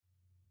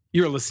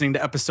You're listening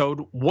to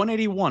episode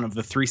 181 of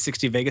the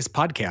 360 Vegas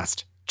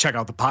podcast. Check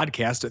out the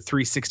podcast at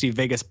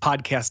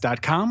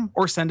 360vegaspodcast.com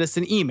or send us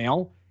an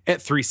email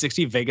at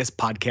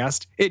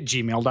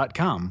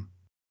 360vegaspodcast@gmail.com.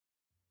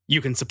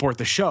 You can support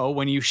the show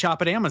when you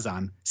shop at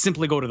Amazon.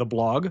 Simply go to the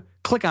blog,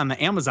 click on the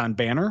Amazon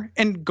banner,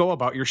 and go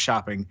about your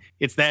shopping.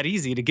 It's that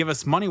easy to give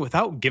us money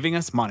without giving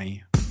us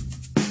money.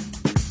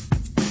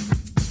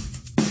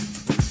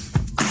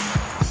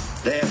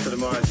 Day after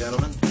tomorrow,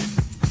 gentlemen,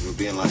 we'll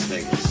be in Las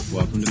Vegas.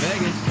 Welcome to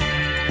Vegas.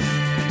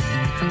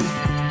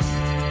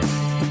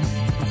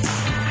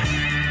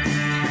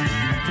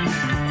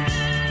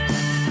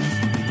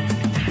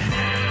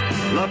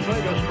 Las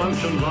Vegas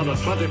functions on a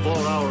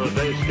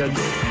 24-hour-a-day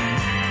schedule.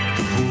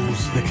 The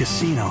pools, the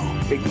casino.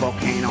 Big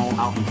volcano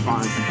out in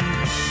front.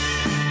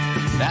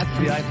 That's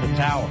the Eiffel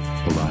Tower.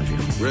 Bellagio.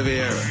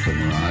 Riviera. The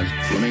Mirage.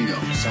 Flamingo.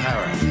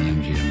 Sahara. The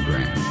MGM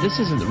Grand. This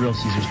isn't the real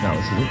Caesar's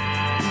Palace, is it?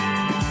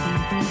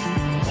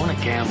 I want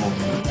to gamble.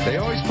 They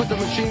always put the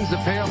machines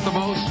that pay off the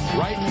most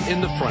right in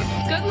the front.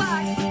 Good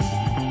luck.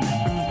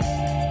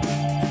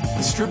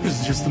 The Strip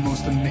is just the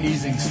most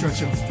amazing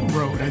stretch of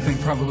road, I think,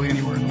 probably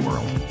anywhere in the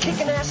world.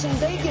 Kicking ass in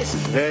Vegas.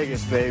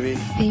 Vegas, baby.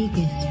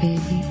 Vegas,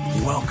 baby.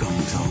 Welcome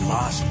to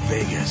Las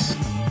Vegas.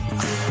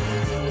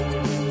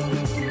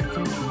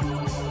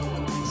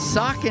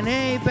 Sock and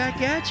A back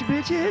at you,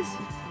 bitches.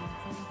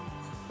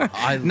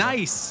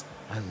 Nice.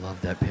 I love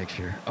that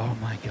picture. Oh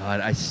my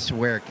God! I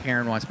swear,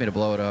 Karen wants me to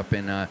blow it up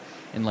in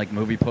like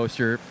movie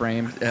poster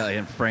frames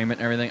and frame it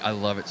and everything. I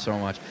love it so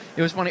much.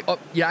 It was funny. Oh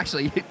yeah,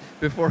 actually,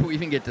 before we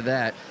even get to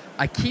that,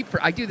 I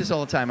do this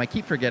all the time. I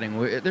keep forgetting.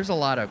 There's a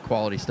lot of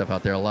quality stuff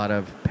out there. A lot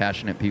of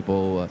passionate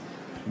people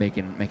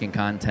making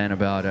content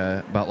about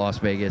Las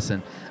Vegas.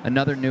 And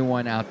another new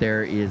one out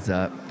there is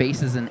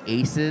Faces and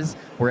Aces.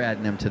 We're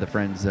adding them to the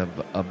friends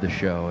of the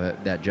show.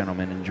 That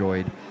gentleman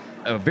enjoyed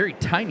a very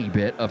tiny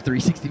bit of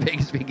 360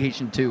 Vegas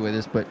Vacation 2 with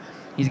us, but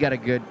he's got a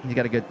good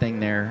thing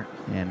there,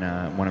 and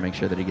want to make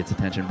sure that he gets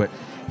attention. But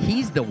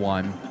he's the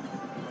one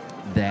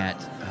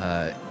that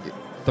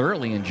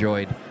thoroughly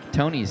enjoyed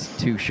Tony's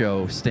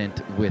 2-show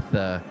stint with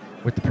the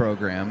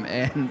program,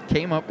 and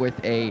came up with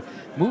a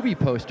movie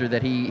poster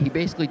that he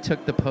basically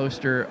took the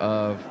poster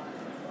of.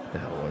 What the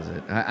hell was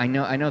it? I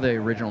know the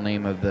original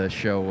name of the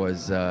show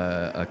was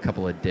A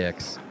Couple of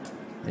Dicks.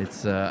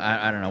 It's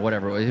I don't know,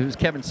 whatever. It was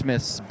Kevin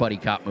Smith's buddy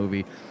cop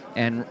movie,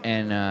 and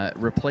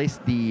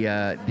replaced the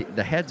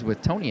heads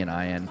with Tony and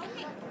I, and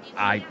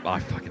I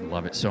fucking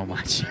love it so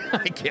much.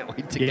 I can't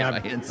wait to get my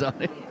hands on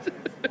it.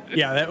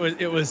 Yeah,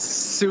 it was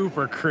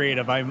super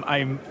creative.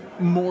 I'm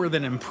more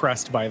than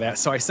impressed by that.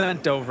 So I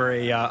sent over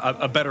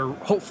a better,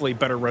 hopefully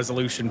better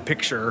resolution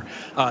picture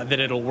that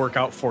it'll work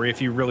out for you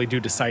if you really do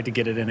decide to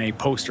get it in a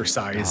poster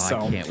size.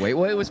 I can't wait.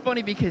 Well, it was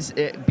funny because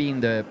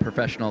being the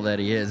professional that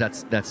he is,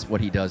 that's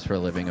what he does for a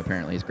living.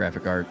 Apparently, is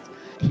graphic art.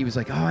 He was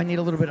like, "Oh, I need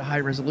a little bit of high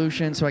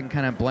resolution so I can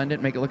kind of blend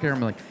it, make it look at him."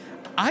 I'm like,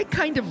 I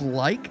kind of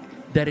like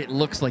that it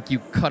looks like you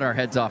cut our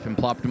heads off and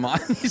plopped them on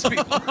these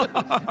people.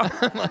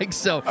 I'm like,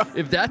 so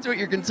if that's what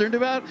you're concerned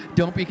about,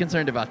 don't be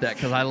concerned about that,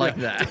 because I like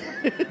that.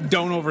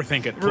 Don't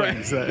overthink it,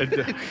 please.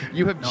 Right.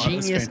 You have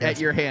genius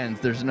at your hands.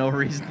 There's no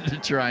reason to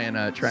try and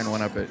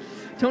one up it.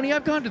 Tony,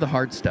 I've gone to the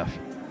hard stuff.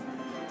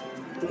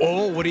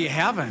 Oh, what are you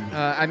having?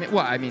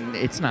 I mean,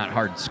 it's not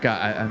hard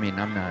scotch.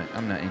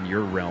 I'm not in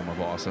your realm of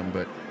awesome,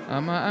 but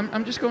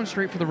I'm just going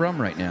straight for the rum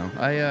right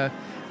now.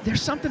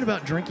 There's something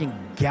about drinking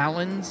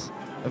gallons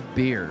of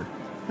beer.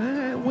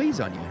 It weighs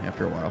on you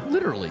after a while,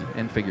 literally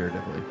and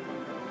figuratively.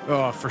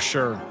 Oh, for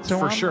sure.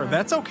 Sure.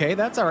 That's okay.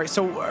 That's all right.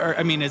 So,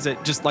 I mean, is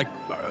it just like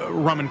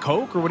rum and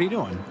Coke, or what are you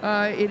doing?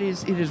 It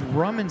is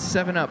rum and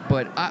 7-Up,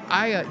 but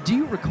I do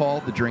you recall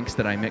the drinks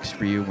that I mixed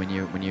for you when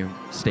you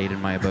stayed in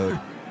my abode?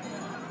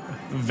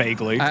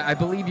 Vaguely. I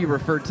believe you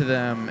referred to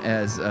them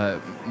as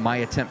my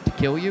attempt to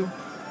kill you.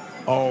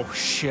 Oh,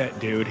 shit,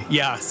 dude.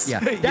 Yes. Yeah.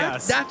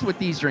 That's what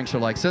these drinks are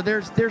like. So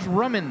there's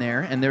rum in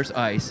there, and there's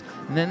ice,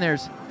 and then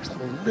there's a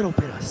little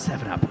bit of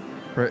 7-Up,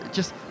 for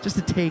just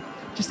to take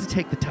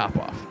the top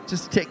off,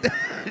 just to take the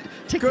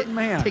take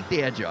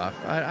the edge off.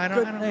 I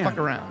don't fuck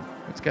around.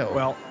 Let's go.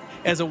 Well,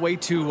 as a way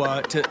to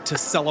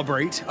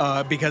celebrate,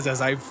 because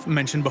as I've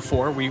mentioned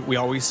before, we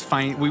always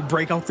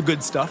break out the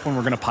good stuff when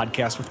we're going to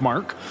podcast with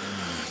Mark,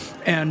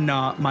 and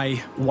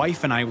my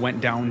wife and I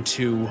went down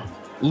to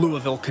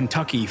Louisville,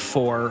 Kentucky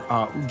for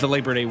the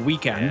Labor Day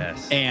weekend.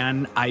 Yes.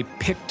 And I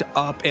picked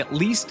up, at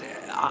least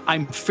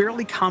I'm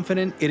fairly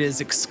confident it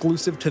is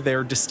exclusive to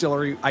their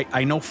distillery.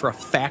 I know for a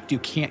fact you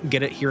can't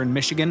get it here in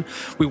Michigan.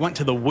 We went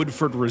to the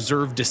Woodford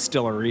Reserve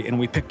Distillery and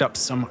we picked up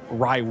some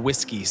rye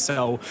whiskey.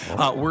 So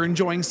we're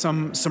enjoying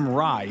some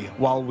rye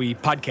while we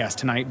podcast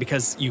tonight,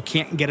 because you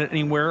can't get it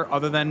anywhere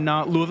other than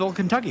Louisville,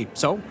 Kentucky.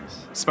 So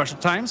special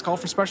times call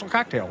for special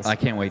cocktails. I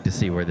can't wait to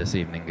see where this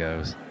evening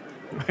goes.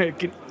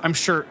 I'm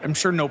sure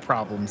no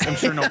problems. I'm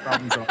sure no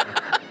problems over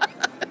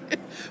there.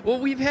 Well,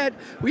 we've had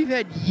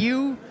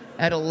you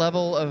at a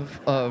level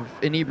of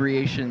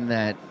inebriation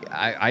that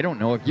I don't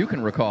know if you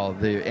can recall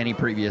any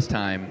previous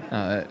time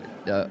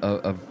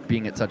of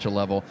being at such a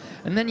level.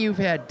 And then you've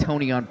had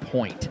Tony on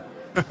point.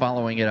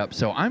 following it up.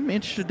 So I'm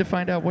interested to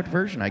find out what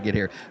version I get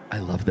here. I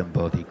love them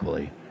both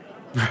equally.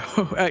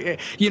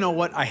 You know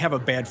what? I have a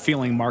bad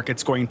feeling, Mark.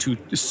 It's going to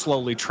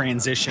slowly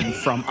transition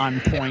from on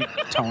point,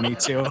 Tony,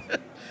 to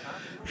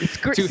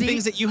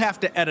things that you have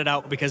to edit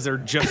out because they're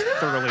just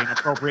thoroughly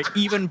inappropriate,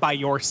 even by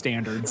your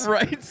standards.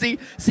 Right. See.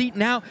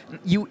 Now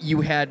you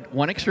had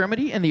one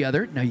extremity and the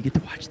other. Now you get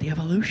to watch the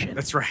evolution.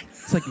 That's right.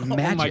 It's like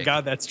magic. Oh my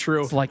God, that's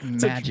true. It's like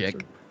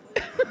magic.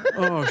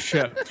 Oh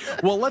shit.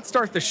 Well, let's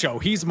start the show.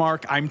 He's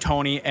Mark. I'm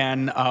Tony,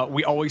 and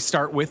we always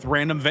start with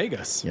Random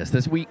Vegas. Yes.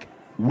 This week,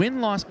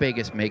 Wynn Las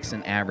Vegas makes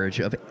an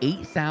average of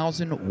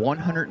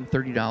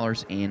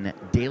 $8,130 in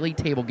daily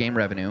table game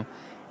revenue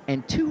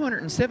and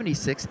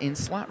 $276 in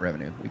slot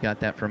revenue. We got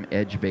that from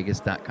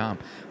edgevegas.com,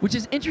 which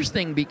is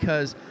interesting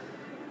because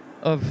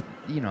of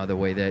the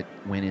way that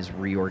Wynn is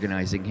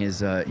reorganizing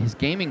his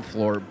gaming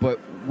floor. But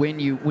when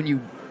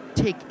you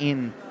take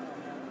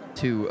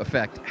into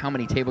effect how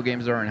many table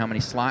games there are and how many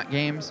slot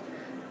games,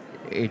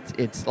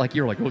 it's like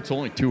you're like, oh, it's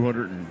only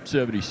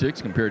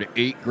 276 compared to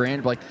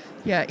 $8,000. Like,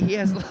 yeah, he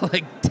has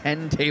like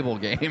 10 table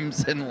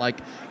games and like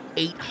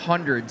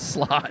 800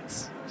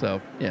 slots.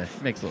 So yeah,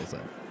 it makes a little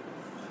sense.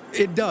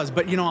 It does,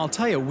 but I'll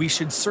tell you, we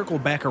should circle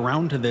back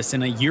around to this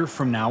in a year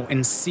from now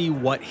and see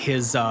what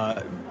his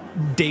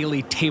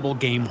daily table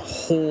game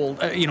hold,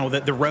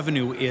 that the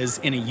revenue is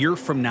in a year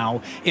from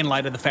now, in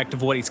light of the fact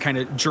of what he's kind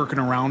of jerking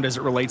around as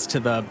it relates to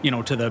the,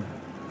 to the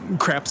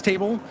craps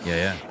table.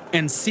 Yeah.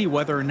 And see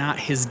whether or not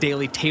his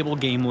daily table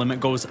game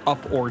limit goes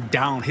up or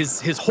down.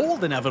 His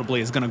hold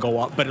inevitably is going to go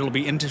up, but it'll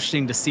be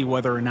interesting to see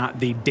whether or not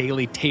the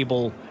daily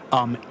table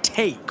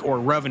take or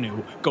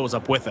revenue goes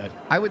up with it.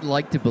 I would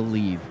like to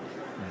believe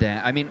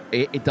that,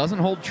 it doesn't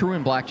hold true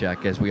in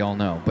blackjack, as we all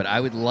know, but I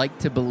would like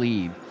to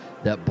believe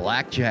that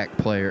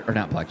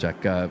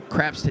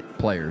craps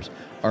players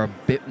are a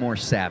bit more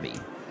savvy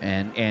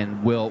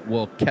and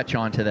will catch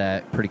on to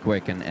that pretty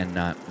quick and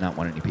not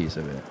want any piece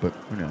of it. But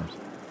who knows?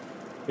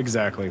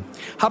 Exactly.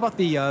 How about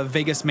the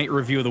Vegas Mate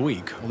review of the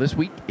week? Well, this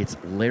week, it's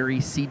Larry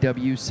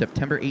C.W.'s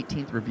September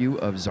 18th review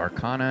of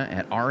Zarkana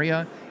at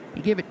Aria.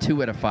 He gave it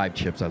 2 out of 5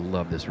 chips. I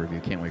love this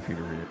review. Can't wait for you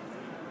to read it.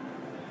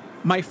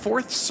 My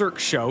 4th Cirque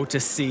show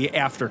to see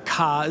after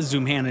Ka,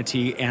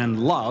 Zumanity,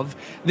 and Love.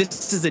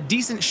 This is a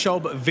decent show,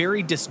 but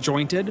very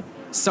disjointed.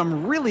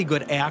 Some really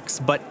good acts,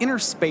 but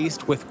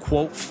interspaced with,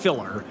 quote,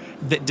 filler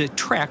that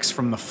detracts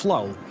from the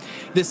flow.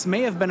 This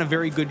may have been a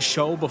very good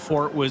show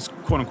before it was,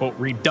 quote unquote,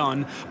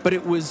 redone, but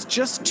it was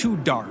just too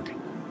dark.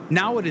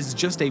 Now it is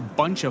just a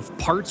bunch of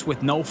parts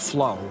with no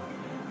flow.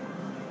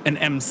 An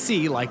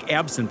MC like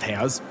Absinthe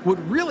has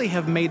would really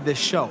have made this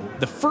show.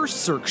 The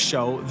first Cirque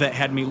show that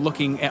had me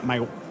looking at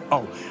my...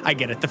 Oh, I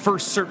get it. The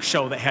first Cirque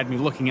show that had me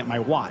looking at my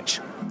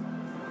watch.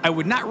 I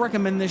would not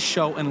recommend this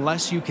show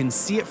unless you can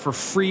see it for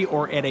free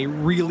or at a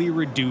really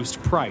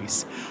reduced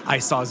price. I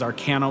saw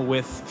Zarkana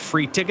with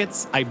free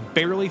tickets. I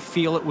barely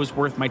feel it was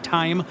worth my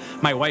time.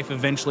 My wife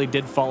eventually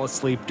did fall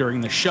asleep during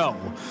the show.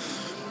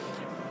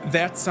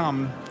 That's,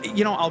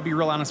 I'll be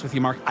real honest with you,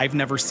 Mark. I've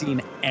never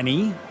seen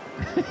any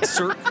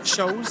Cirque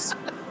shows.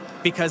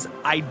 Because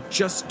I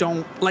just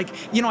don't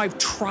I've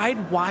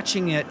tried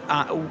watching it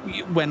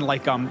when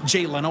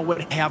Jay Leno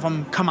would have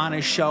him come on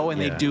his show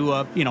and they'd do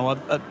a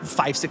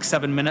 5, 6,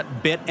 7 minute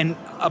bit, and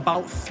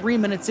about 3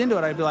 minutes into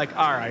it I'd be like,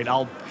 all right,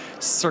 I'll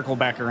circle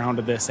back around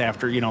to this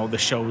after the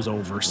show's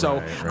over. So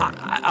right.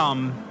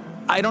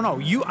 I don't know.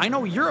 I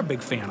know you're a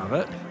big fan of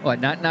it. Well,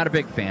 not a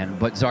big fan,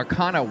 but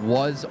Zarkana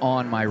was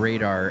on my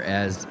radar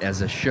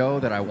as a show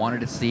that I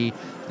wanted to see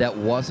that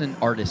wasn't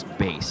artist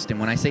based, and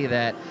when I say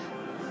that,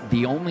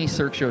 the only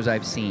Cirque shows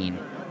I've seen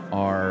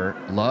are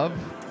Love,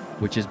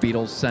 which is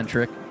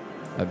Beatles-centric,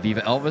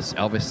 Viva Elvis,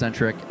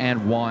 Elvis-centric,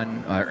 and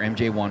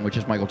MJ1, which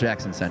is Michael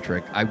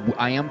Jackson-centric.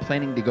 I am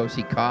planning to go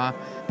see Ka,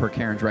 per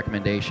Karen's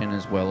recommendation,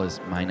 as well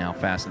as my now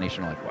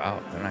fascination. Like,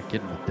 wow, they're not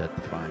kidding with Death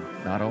Defying.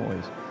 Not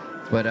always.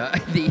 But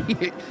the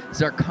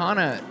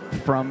Zarkana,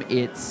 from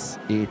its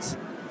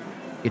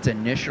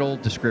initial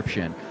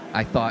description,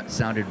 I thought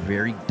sounded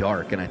very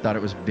dark, and I thought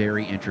it was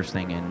very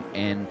interesting.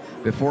 And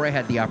before I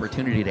had the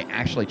opportunity to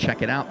actually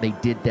check it out, they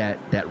did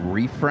that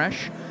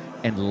refresh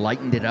and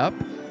lightened it up.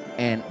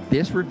 And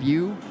this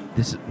review,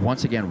 this is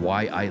once again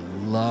why I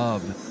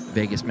love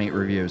Vegas Mate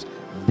reviews.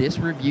 This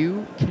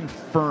review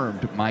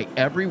confirmed my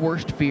every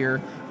worst fear,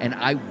 and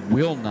I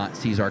will not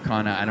see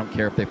Zarkana. I don't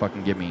care if they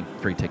fucking give me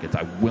free tickets.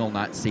 I will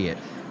not see it.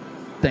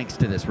 Thanks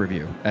to this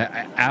review.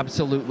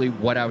 Absolutely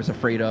what I was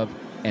afraid of,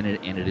 and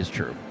it is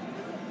true.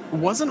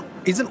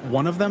 Isn't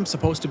one of them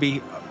supposed to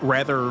be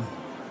rather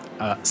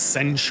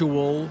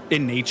sensual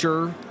in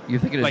nature? You're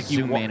thinking of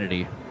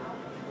Zumanity.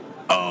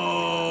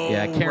 Oh,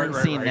 yeah,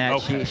 Karen's seen that.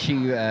 Okay.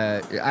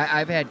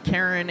 I've had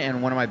Karen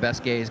and one of my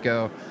best gays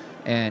go,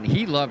 and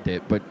he loved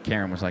it, but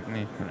Karen was like,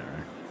 meh,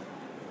 whatever.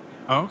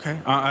 Okay,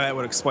 that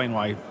would explain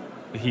why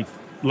he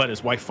let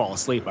his wife fall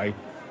asleep. I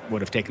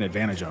would have taken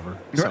advantage of her.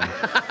 So.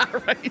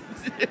 Right.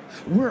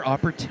 We're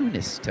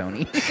opportunists,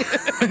 Tony.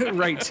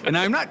 Right. And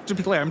I'm not, to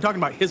be clear, I'm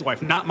talking about his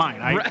wife, not mine.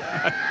 Right.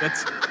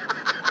 That's...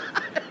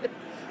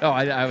 Oh,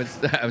 I was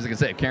gonna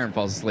say if Karen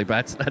falls asleep,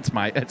 that's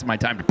my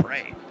time to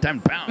pray, time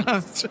to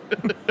pounce.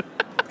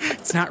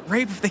 It's not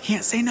rape if they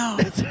can't say no.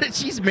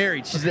 She's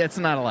married. That's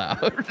not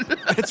allowed.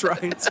 That's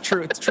right. It's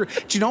true. It's true.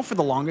 Do you know for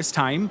the longest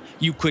time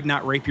you could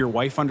not rape your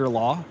wife under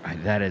law?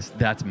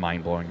 That's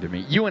mind blowing to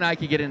me. You and I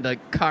could get into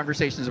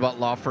conversations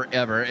about law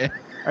forever.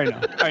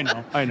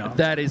 I know.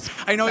 That is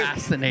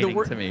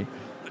fascinating to me.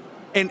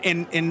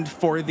 And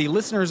for the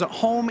listeners at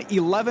home,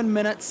 11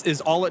 minutes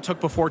is all it took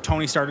before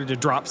Tony started to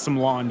drop some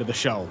law into the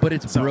show. But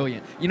it's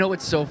brilliant. You know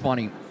what's so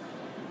funny?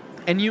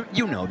 And you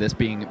know this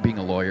being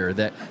a lawyer,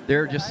 that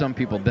there are just some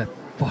people that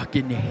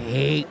fucking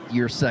hate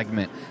your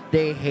segment.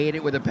 They hate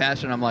it with a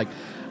passion. I'm like,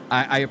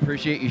 I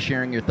appreciate you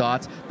sharing your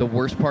thoughts. The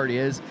worst part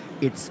is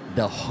it's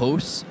the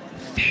host's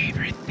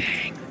favorite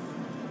thing.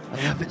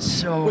 I love it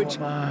so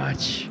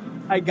much.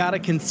 I gotta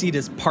concede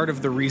is part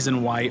of the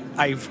reason why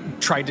I've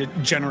tried to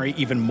generate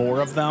even more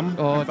of them.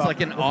 Oh, it's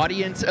like an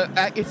audience.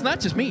 It's not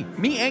just me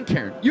and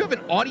Karen. You have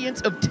an audience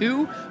of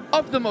 2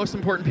 of the most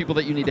important people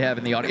that you need to have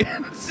in the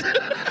audience.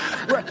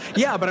 Right.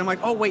 Yeah, but I'm like,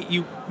 oh wait,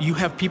 you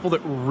have people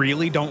that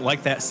really don't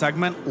like that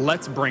segment.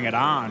 Let's bring it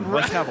on.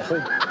 Let's have a whole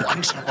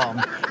bunch of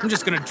them. I'm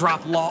just gonna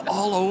drop law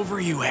all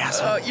over you,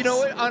 asshole. You know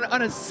what?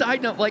 On a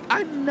side note, like,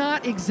 I'm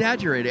not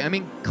exaggerating. I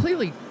mean,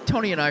 clearly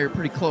Tony and I are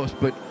pretty close,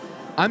 but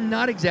I'm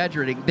not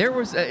exaggerating. There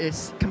was a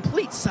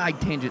complete side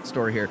tangent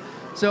story here.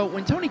 So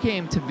when Tony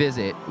came to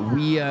visit,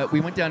 we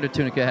went down to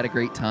Tunica, had a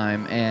great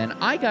time, and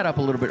I got up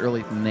a little bit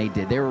earlier than they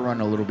did. They were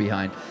running a little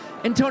behind.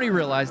 And Tony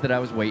realized that I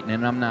was waiting,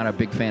 and I'm not a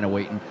big fan of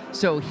waiting.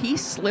 So he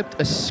slipped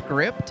a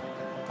script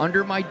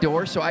under my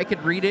door so I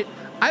could read it.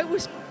 I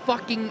was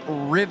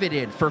fucking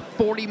riveted for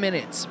 40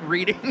 minutes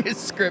reading his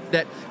script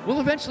that we'll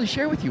eventually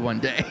share with you one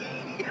day.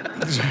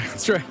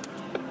 That's right.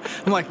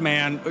 I'm like,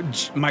 man,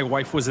 my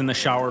wife was in the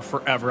shower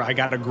forever. I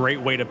got a great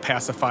way to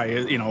pacify,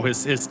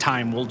 his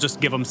time. We'll just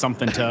give him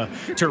something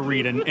to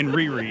read and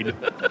reread.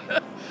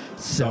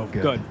 So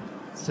good.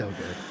 So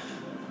good.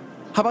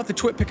 How about the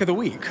Twit Pick of the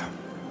Week?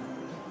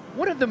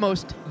 One of the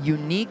most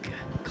unique,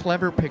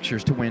 clever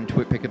pictures to win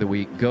Twit Pick of the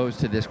Week goes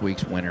to this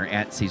week's winner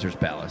at Caesar's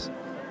Palace.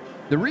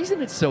 The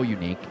reason it's so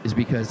unique is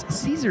because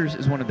Caesars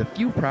is one of the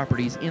few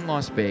properties in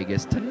Las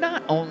Vegas to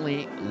not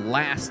only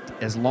last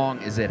as long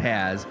as it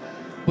has,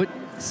 but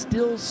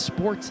still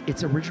sports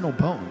its original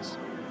bones.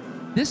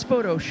 This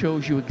photo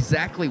shows you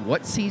exactly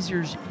what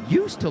Caesars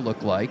used to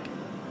look like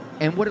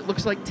and what it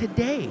looks like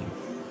today.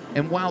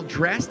 And while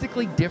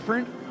drastically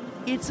different,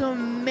 it's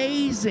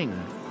amazing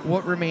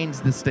what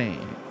remains the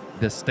same.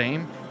 The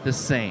same.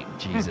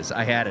 Jesus,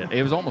 I had it.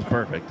 It was almost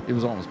perfect.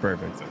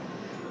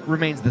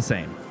 Remains the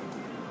same.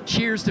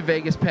 Cheers to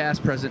Vegas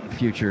past, present, and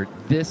future.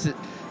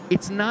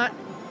 It's not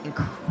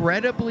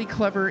incredibly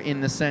clever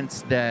in the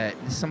sense that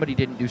somebody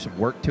didn't do some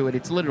work to it.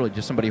 It's literally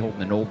just somebody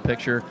holding an old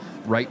picture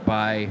right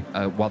by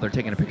while they're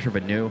taking a picture of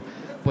a new,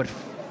 but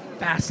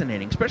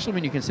fascinating, especially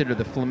when you consider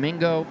the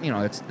flamingo.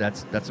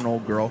 That's an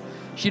old girl.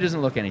 She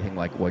doesn't look anything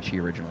like what she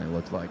originally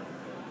looked like.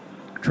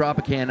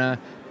 Tropicana,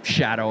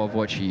 shadow of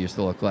what she used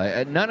to look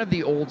like. None of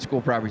the old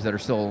school properties that are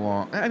still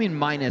along, I mean,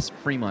 minus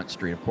Fremont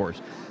Street, of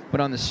course, but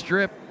on the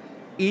Strip,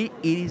 it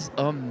is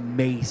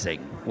amazing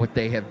what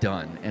they have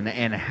done and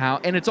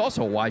it's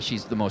also why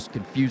she's the most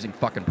confusing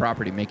fucking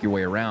property to make your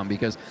way around,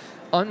 because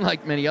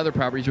unlike many other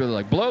properties where they're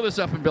like, blow this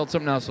up and build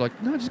something else,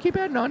 like, no, just keep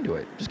adding on to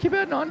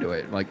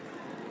it. Like,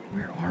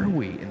 where are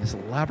we in this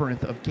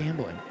labyrinth of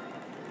gambling?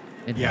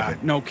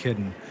 No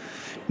kidding.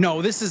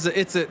 No,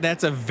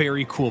 that's a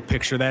very cool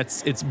picture.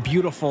 It's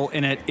beautiful,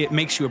 and it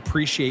makes you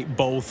appreciate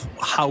both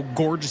how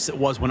gorgeous it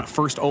was when it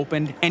first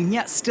opened, and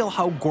yet still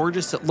how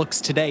gorgeous it looks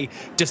today,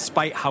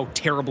 despite how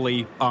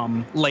terribly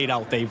laid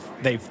out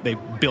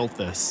they've built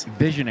this.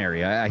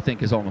 Visionary, I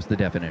think, is almost the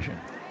definition.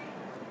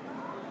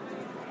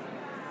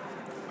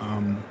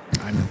 I'm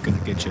gonna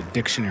get you a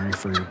dictionary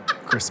for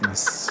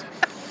Christmas.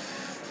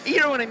 You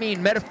know what I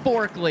mean?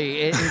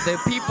 Metaphorically, the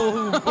people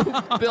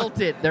who built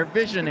it, they're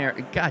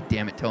visionary. God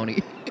damn it,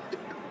 Tony.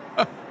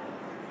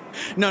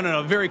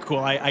 No. Very cool.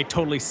 I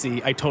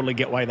totally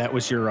get why that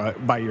was your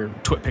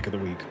Twit Pick of the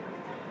Week.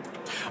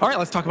 All right,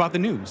 let's talk about the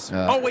news.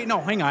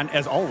 Hang on.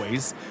 As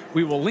always,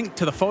 we will link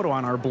to the photo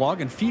on our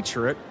blog and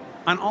feature it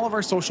on all of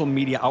our social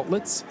media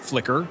outlets: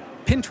 Flickr,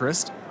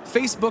 Pinterest,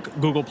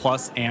 Facebook, Google+,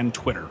 and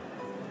Twitter.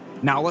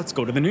 Now let's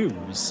go to the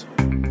news.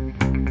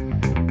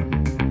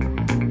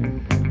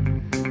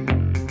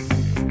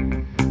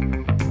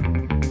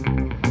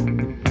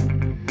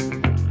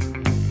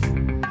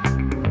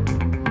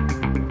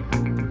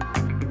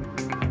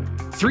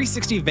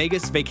 .360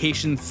 Vegas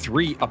Vacation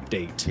 3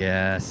 update.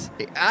 Yes.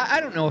 I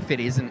don't know if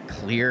it isn't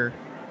clear.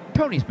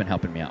 Tony's been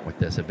helping me out with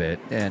this a bit,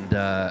 and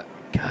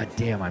god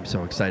damn, I'm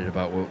so excited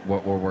about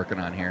what we're working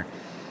on here.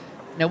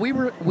 Now,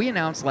 we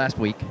announced last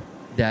week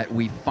that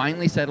we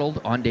finally settled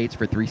on dates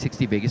for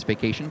 360 Vegas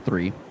Vacation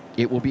 3.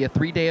 It will be a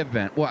 3-day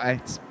event. Well,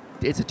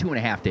 it's a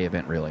 2.5-day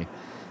event, really.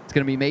 It's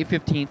going to be May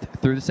 15th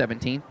through the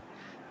 17th,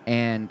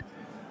 and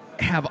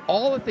have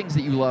all the things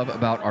that you love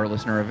about our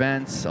listener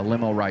events: a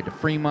limo ride to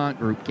Fremont,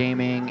 group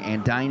gaming,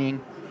 and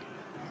dining.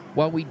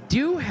 While we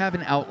do have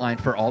an outline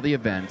for all the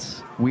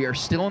events, we are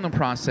still in the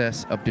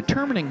process of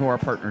determining who our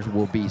partners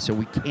will be, so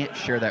we can't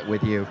share that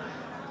with you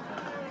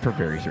for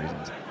various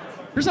reasons.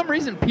 For some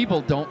reason,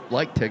 people don't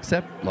like to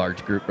accept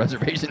large group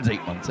reservations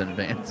 8 months in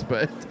advance,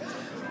 but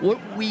what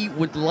we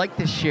would like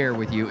to share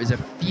with you is a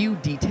few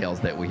details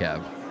that we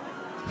have.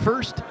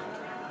 First,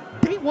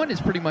 day one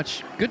is pretty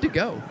much good to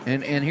go,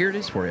 and here it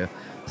is for you.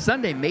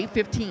 Sunday, May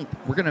 15th,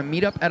 we're going to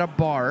meet up at a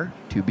bar,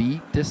 to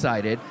be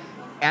decided,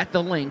 at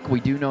the link,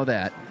 we do know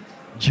that,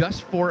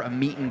 just for a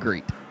meet and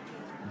greet.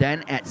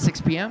 Then at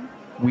 6 p.m.,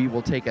 we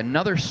will take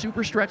another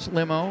super stretch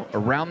limo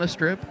around the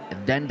strip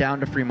and then down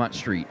to Fremont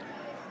Street.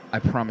 I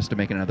promise to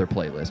make another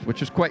playlist,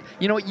 which is quite...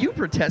 You know what? You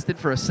protested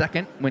for a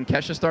second when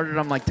Kesha started.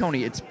 I'm like,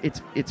 Tony, it's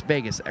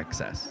Vegas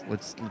excess.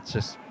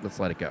 Let's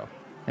let it go.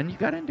 And you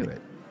got into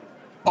it.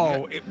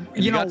 Oh,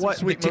 you know what?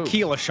 The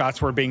tequila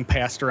shots were being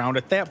passed around.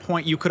 At that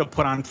point, you could have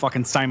put on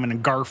fucking Simon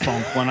and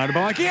Garfunkel, and I'd have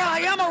been like, yeah, I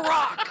am a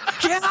rock.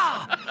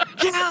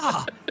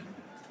 Yeah.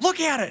 Look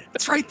at it.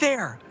 It's right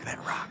there. Look at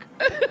that rock.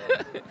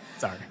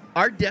 Sorry.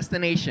 Our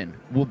destination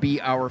will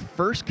be our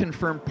first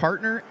confirmed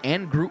partner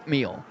and group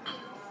meal.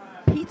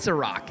 Pizza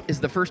Rock is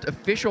the first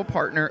official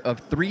partner of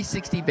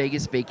 360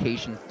 Vegas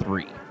Vacation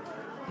 3.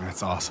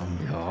 That's awesome.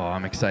 Oh,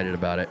 I'm excited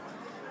about it.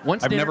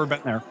 I've never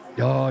been there.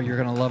 Oh, you're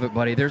going to love it,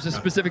 buddy. There's a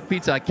specific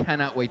pizza I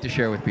cannot wait to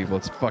share with people.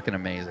 It's fucking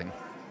amazing.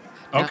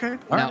 Okay.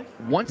 Now,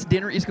 once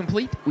dinner is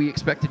complete, we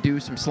expect to do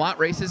some slot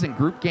races and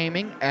group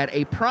gaming at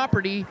a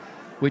property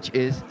which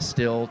is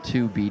still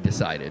to be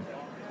decided.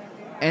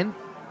 And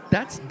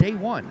that's day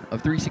one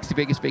of 360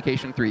 Vegas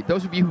Vacation 3.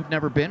 Those of you who've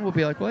never been will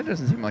be like, well, that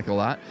doesn't seem like a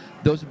lot.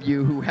 Those of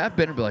you who have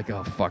been will be like,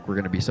 oh, fuck, we're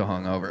going to be so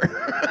hungover.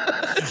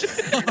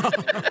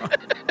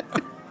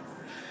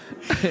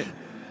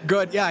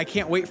 Good. Yeah, I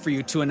can't wait for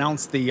you to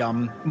announce the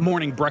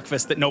morning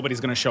breakfast that nobody's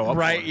going to show up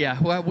Right, for. yeah.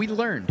 Well, we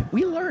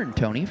learned,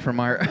 Tony, from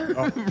our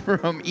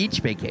from each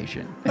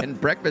vacation. And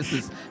breakfast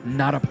is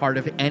not a part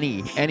of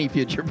any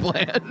future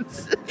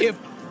plans.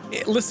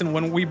 Listen,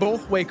 when we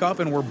both wake up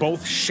and we're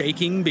both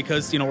shaking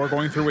because, we're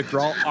going through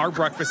withdrawal, our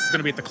breakfast is going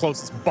to be at the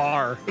closest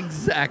bar.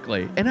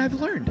 Exactly. And I've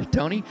learned,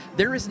 Tony,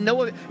 there is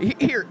no...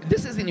 Here,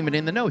 this isn't even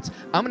in the notes.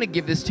 I'm going to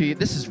give this to you.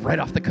 This is right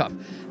off the cuff.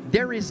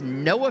 There is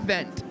no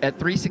event at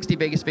 360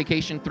 Vegas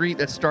Vacation 3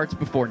 that starts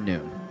before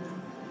noon.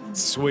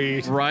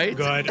 Sweet. Right?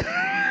 Good.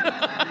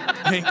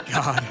 Thank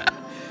God.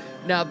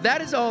 Now,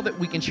 that is all that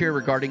we can share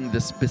regarding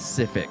the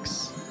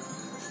specifics.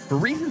 For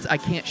reasons I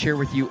can't share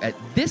with you at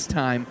this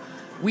time,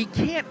 we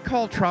can't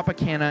call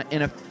Tropicana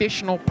an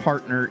official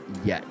partner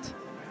yet.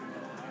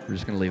 We're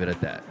just going to leave it at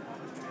that.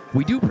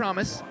 We do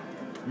promise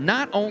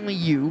not only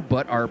you,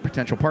 but our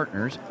potential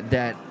partners,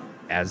 that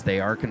as they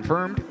are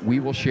confirmed,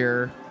 we will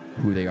share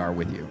who they are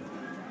with you.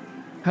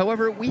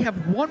 However, we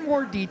have one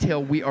more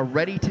detail we are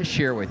ready to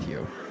share with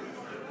you.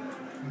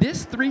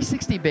 This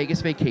 360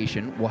 Vegas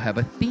Vacation will have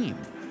a theme,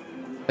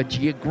 a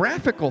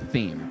geographical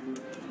theme,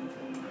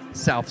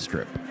 South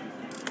Strip.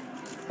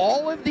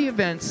 All of the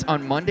events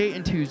on Monday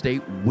and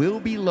Tuesday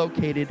will be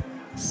located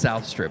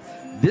South Strip.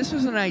 This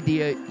was an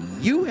idea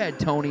you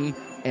had, Tony,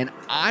 and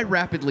I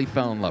rapidly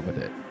fell in love with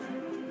it.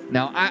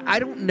 Now, I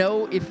don't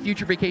know if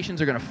future vacations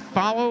are going to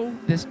follow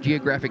this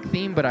geographic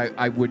theme, but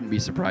I wouldn't be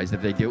surprised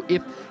if they do,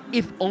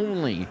 if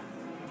only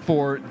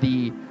for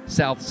the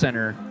South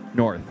Center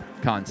North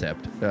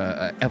concept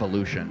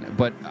evolution.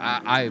 But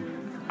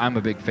I'm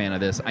a big fan of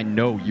this. I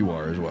know you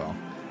are as well.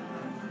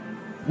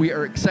 We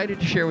are excited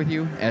to share with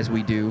you, as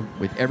we do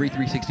with every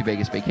 360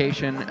 Vegas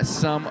Vacation,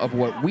 some of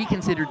what we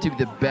consider to be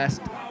the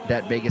best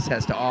that Vegas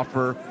has to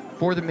offer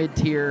for the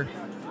mid-tier,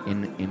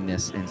 in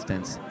this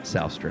instance,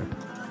 South Strip.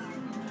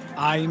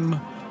 I'm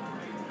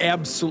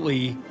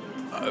absolutely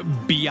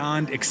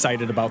beyond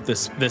excited about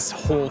this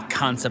whole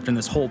concept and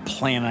this whole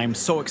plan. I'm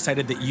so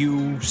excited that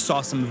you saw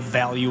some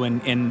value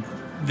in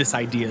this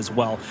idea as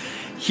well.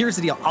 Here's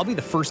the deal. I'll be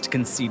the first to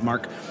concede,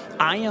 Mark.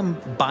 I am,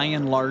 by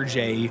and large,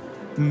 a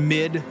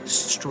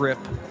mid-strip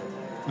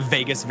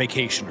Vegas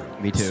vacationer.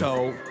 Me too.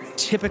 So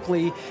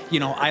typically,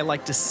 I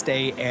like to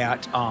stay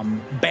at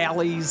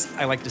Bally's.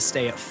 I like to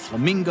stay at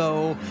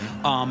Flamingo.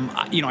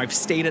 I've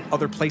stayed at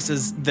other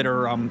places that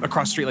are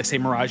across the street, like say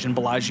Mirage and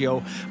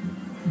Bellagio,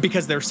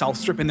 because they're South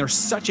Strip, and it's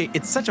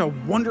such a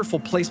wonderful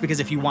place, because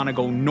if you want to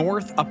go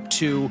north up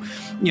to,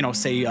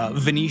 say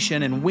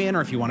Venetian and Wynn,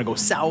 or if you want to go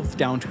south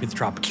down to the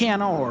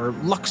Tropicana or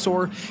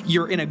Luxor,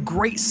 you're in a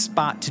great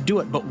spot to do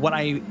it. But what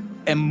I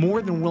am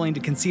more than willing to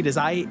concede is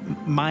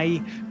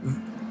my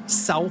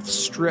South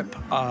Strip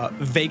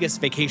Vegas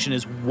vacation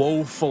is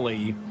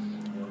woefully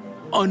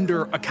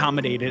under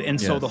accommodated, and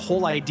so the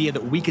whole idea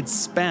that we could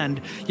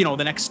spend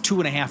the next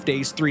 2.5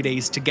 days, 3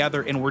 days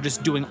together, and we're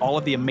just doing all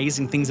of the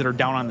amazing things that are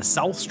down on the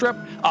South Strip,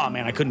 oh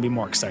man, I couldn't be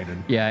more excited.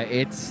 Yeah,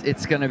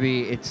 it's gonna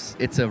be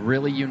it's a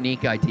really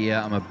unique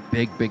idea. I'm a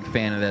big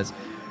fan of this.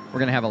 We're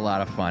gonna have a lot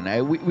of fun.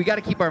 We got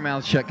to keep our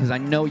mouths shut, because I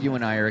know you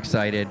and I are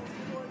excited.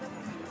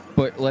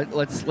 But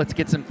let's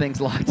get some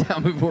things locked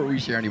down before we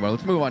share anymore.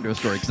 Let's move on to a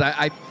story, because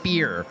I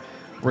fear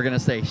we're going to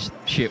say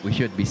shit we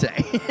shouldn't be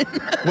saying.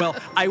 Well,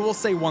 I will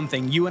say one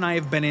thing. You and I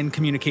have been in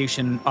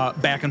communication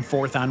back and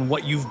forth on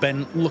what you've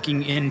been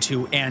looking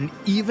into. And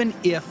even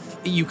if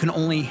you can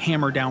only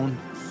hammer down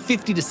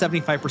 50 to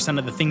 75%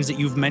 of the things that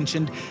you've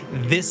mentioned,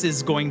 this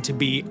is going to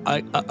be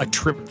a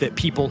trip that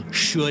people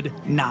should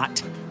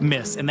not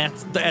miss. And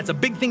that's a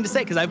big thing to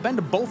say because I've been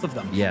to both of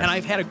them. Yes. And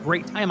I've had a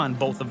great time on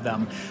both of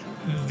them.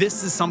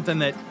 This is something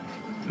that,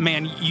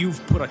 man,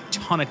 you've put a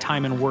ton of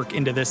time and work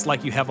into this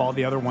like you have all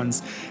the other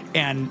ones.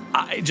 And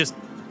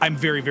I'm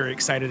very, very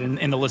excited,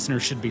 and the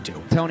listeners should be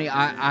too. Tony,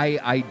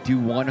 I do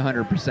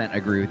 100%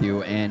 agree with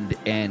you.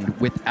 And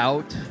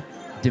without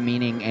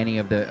demeaning any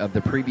of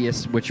the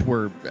previous, which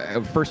were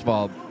first of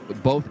all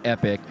both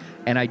epic,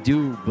 and I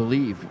do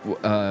believe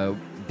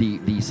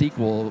the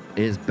sequel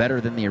is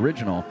better than the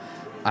original.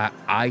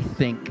 I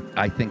think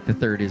the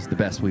third is the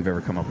best we've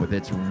ever come up with.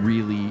 It's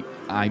really,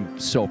 I'm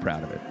so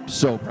proud of it.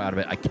 So proud of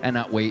it. I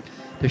cannot wait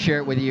to share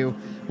it with you,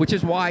 which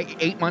is why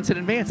 8 months in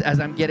advance,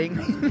 as I'm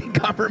getting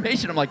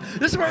confirmation, I'm like,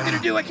 this is what we're going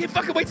to do. I can't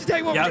fucking wait to tell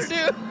you what we're going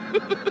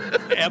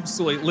to do.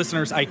 Absolutely.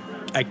 Listeners, I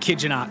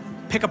kid you not.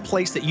 Pick a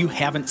place that you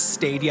haven't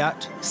stayed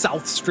yet,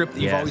 South Strip that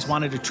you've always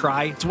wanted to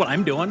try. It's what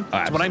I'm doing.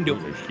 It's what I'm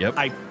doing. Yep.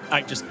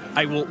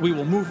 We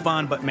will move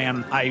on, but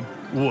man, I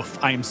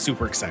am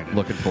super excited.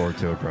 Looking forward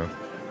to it, bro.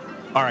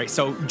 All right,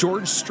 so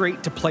George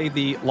Strait to play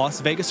the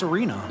Las Vegas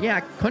Arena.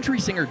 Yeah, country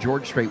singer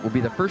George Strait will be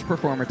the first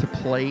performer to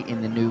play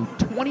in the new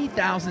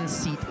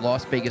 20,000-seat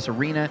Las Vegas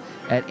Arena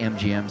at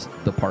MGM's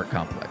The Park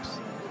Complex.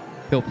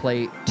 He'll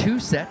play 2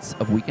 sets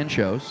of weekend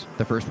shows.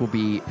 The first will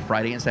be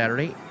Friday and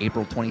Saturday,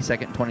 April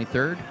 22nd and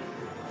 23rd.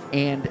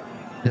 And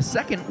the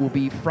second will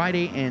be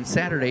Friday and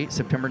Saturday,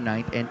 September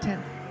 9th and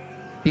 10th.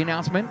 The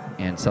announcement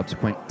and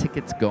subsequent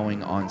tickets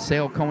going on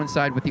sale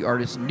coincide with the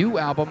artist's new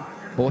album,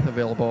 both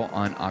available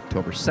on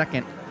October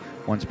 2nd.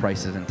 Once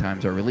prices and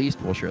times are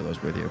released, we'll share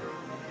those with you.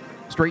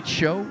 Strait's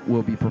show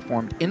will be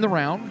performed in the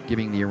round,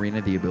 giving the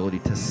arena the ability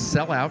to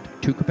sell out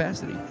to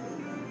capacity.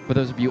 For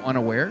those of you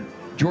unaware,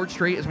 George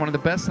Strait is one of the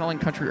best-selling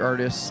country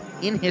artists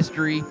in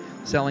history,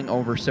 selling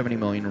over 70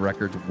 million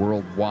records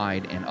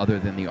worldwide. And other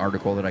than the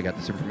article that I got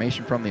this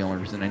information from, the only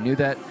reason I knew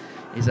that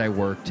is I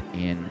worked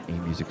in a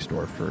music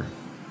store for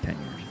 10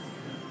 years.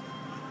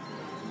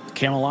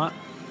 Camelot?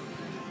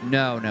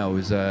 No, it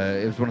was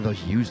one of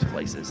those used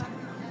places.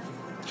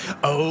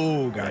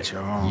 Oh, gotcha.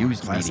 Oh,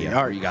 used classy. media.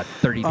 All right. You got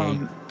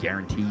 30-day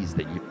guarantees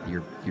that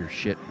your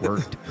shit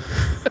worked.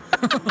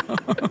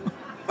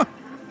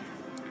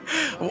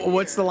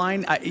 What's the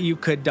line? You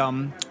could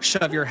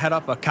shove your head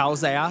up a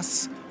cow's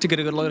ass to get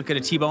a good look at a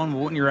T-bone.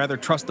 Wouldn't you rather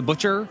trust the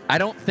butcher? I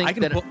don't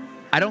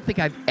think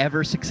I've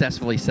ever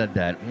successfully said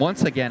that.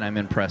 Once again, I'm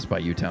impressed by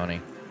you,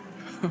 Tony.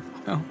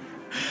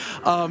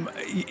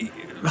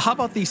 How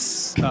about the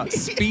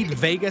Speed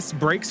Vegas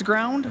breaks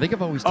ground? I think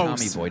I've always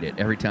Tommy Boyed it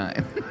every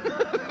time.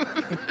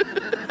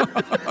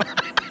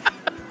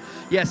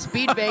 Yeah,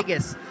 Speed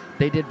Vegas.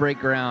 They did break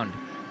ground.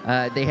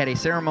 They had a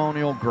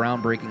ceremonial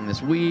groundbreaking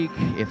this week,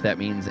 if that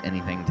means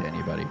anything to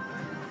anybody.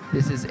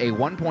 This is a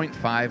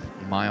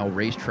 1.5-mile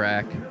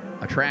racetrack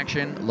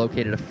attraction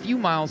located a few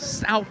miles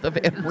south of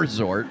M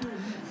Resort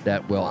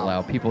that will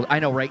allow people... I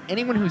know, right?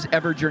 Anyone who's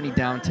ever journeyed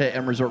down to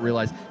M Resort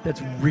realize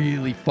that's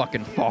really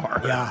fucking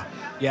far. Yeah.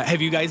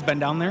 Have you guys been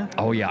down there?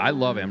 Oh yeah, I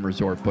love M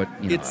Resort, but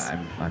you know,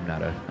 I'm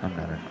not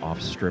an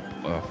off-strip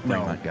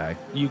Fremont guy.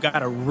 You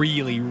gotta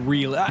really,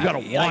 you gotta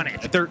want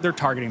it. They're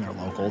targeting their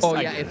locals. Oh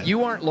yeah, if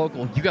you aren't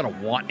local, you gotta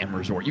want M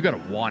Resort. You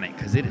gotta want it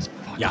because it is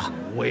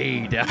fucking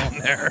way down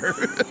there.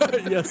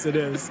 Yes, it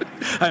is.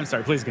 I'm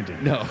sorry. Please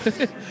continue. No.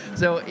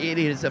 So it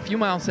is a few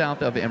miles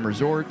south of M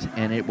Resort,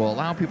 and it will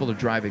allow people to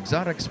drive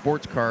exotic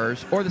sports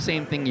cars, or the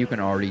same thing you can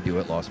already do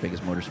at Las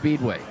Vegas Motor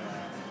Speedway.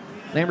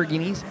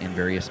 Lamborghinis and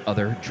various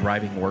other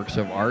driving works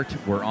of art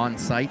were on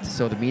site,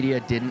 so the media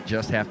didn't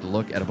just have to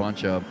look at a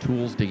bunch of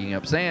tools digging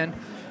up sand.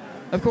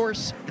 Of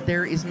course,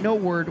 there is no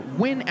word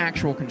when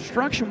actual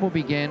construction will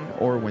begin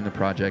or when the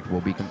project will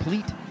be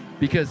complete,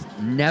 because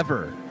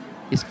never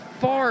is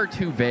far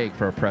too vague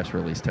for a press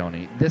release,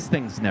 Tony. This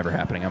thing's never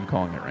happening. I'm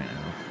calling it right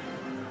now.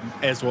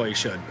 As well you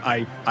should.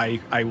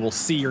 I will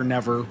see your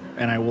never,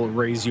 and I will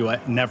raise you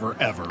at never,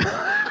 ever.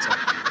 So,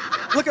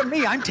 look at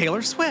me. I'm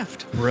Taylor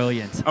Swift.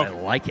 Brilliant. I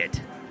like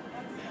it.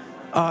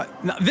 Now,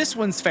 this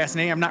one's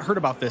fascinating. I've not heard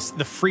about this.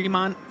 The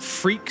Fremont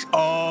Freak.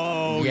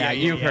 Oh, yeah,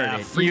 you've heard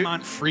it.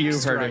 Fremont Freak.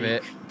 You've heard of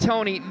it.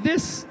 Tony,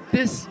 this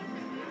is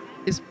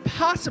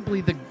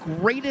possibly the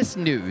greatest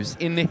news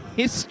in the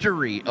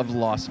history of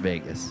Las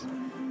Vegas.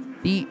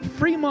 The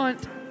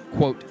Fremont,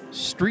 quote,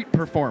 street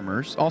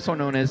performers, also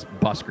known as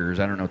buskers,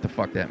 I don't know what the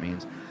fuck that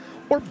means,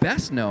 or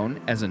best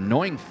known as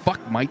annoying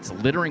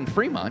fuckmites littering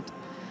Fremont,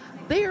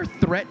 they are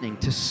threatening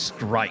to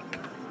strike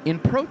in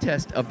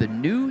protest of the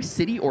new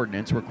city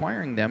ordinance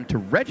requiring them to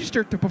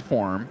register to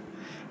perform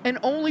and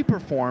only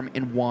perform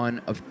in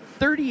one of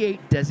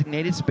 38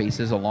 designated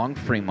spaces along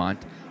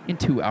Fremont in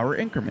 2-hour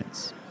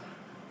increments.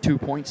 2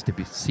 points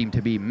seem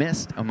to be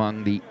missed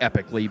among the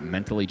epically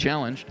mentally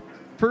challenged.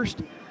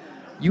 First,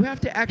 you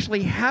have to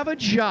actually have a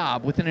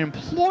job with an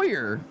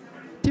employer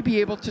to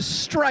be able to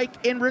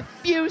strike and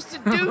refuse to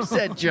do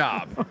said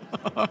job.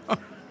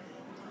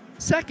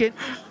 Second,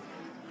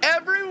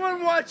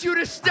 everyone wants you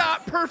to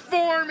stop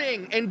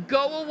performing and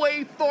go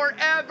away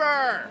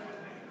forever.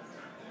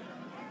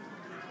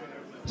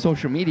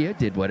 Social media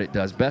did what it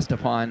does best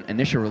upon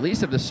initial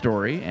release of the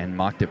story and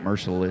mocked it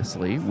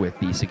mercilessly with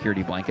the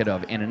security blanket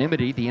of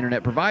anonymity the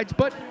internet provides,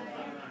 but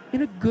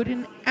in a good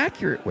and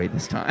accurate way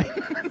this time.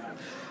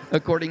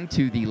 According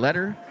to the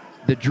letter,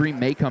 the dream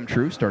may come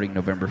true starting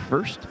November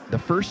 1st, the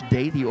first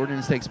day the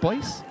ordinance takes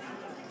place.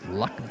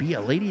 Luck be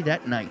a lady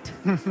that night.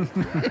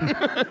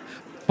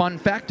 Fun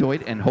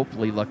factoid and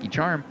hopefully lucky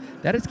charm,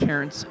 that is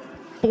Karen's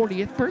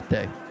 40th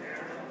birthday.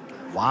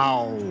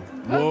 Wow.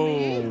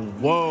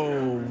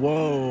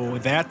 Whoa.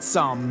 That's,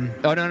 Oh,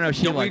 no,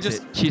 she likes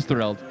it. She's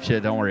thrilled.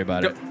 Shit, don't worry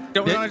about it.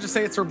 Don't we want to just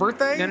say it's her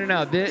birthday?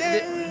 No.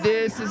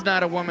 This is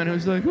not a woman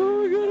who's like,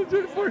 oh, my God, I'm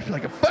turning 40. She's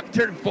like, I'm fucking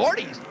turning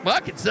 40.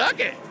 Fucking suck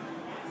it.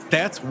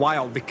 That's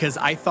wild because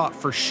I thought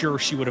for sure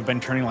she would have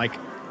been turning like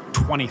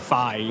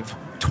 25,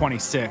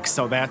 26.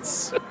 So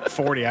that's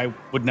 40. I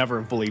would never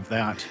have believed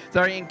that.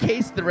 Sorry, in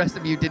case the rest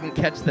of you didn't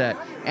catch that,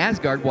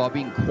 Asgard, while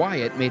being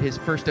quiet, made his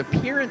first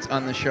appearance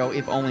on the show,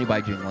 if only by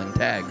jingling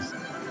tags.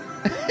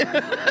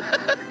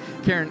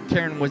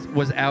 Karen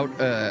was out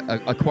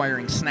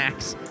acquiring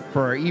snacks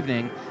for our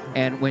evening,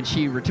 and when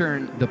she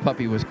returned, the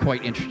puppy was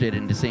quite interested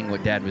in seeing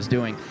what Dad was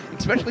doing,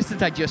 especially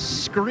since I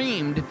just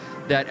screamed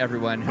that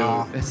everyone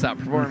who stopped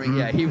performing, Mm-hmm.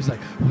 yeah, he was like,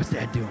 what's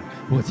Dad doing?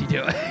 What's he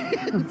doing?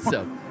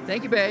 So,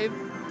 thank you, babe.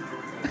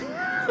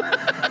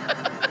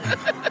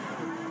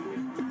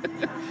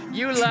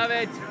 You love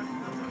it.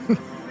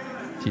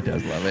 She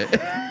does love it.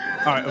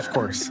 Of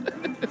course.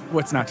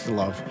 What's not to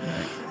love?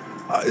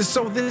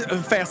 So this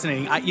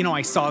fascinating.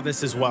 I saw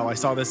this as well. I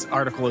saw this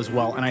article as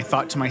well, and I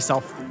thought to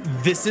myself,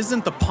 this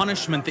isn't the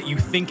punishment that you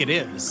think it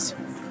is,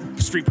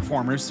 street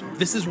performers.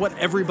 This is what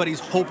everybody's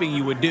hoping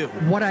you would do.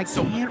 What I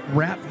can't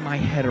wrap my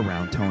head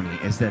around, Tony,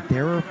 is that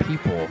there are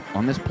people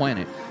on this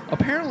planet,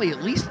 apparently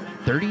at least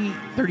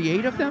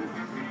 38 of them,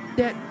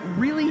 that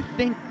really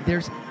think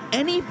there's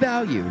any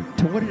value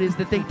to what it is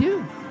that they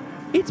do.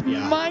 It's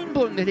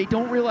mind-blowing that they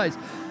don't realize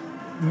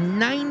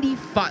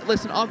 95.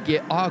 Listen, I'll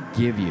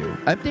give you.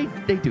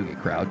 They do get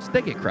crowds.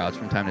 They get crowds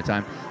from time to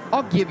time.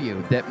 I'll give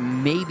you that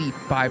maybe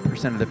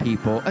 5% of the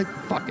people.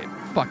 Fuck it.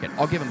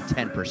 I'll give them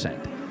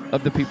 10%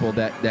 of the people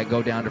that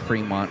go down to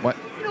Fremont. What?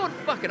 You know what?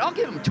 Fuck it. I'll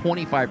give them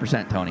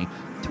 25%, Tony.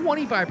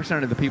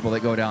 25% of the people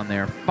that go down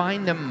there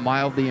find them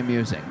mildly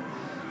amusing.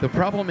 The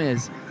problem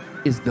is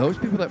those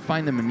people that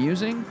find them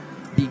amusing,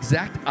 the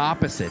exact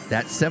opposite.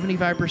 That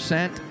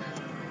 75%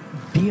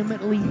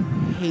 vehemently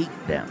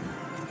hate them.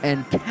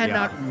 And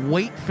cannot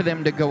wait for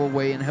them to go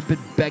away and have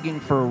been begging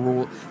for a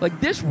rule. Like,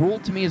 this rule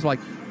to me is like,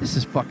 this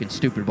is fucking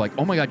stupid. Like,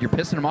 oh my God, you're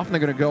pissing them off and they're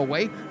going to go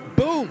away?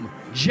 Boom!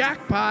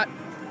 Jackpot!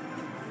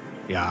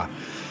 Yeah.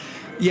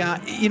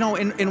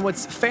 And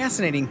what's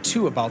fascinating,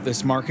 too, about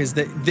this, Mark, is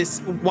that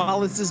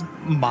while this is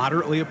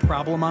moderately a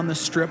problem on the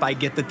Strip, I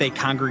get that they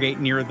congregate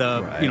near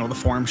the, the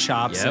forum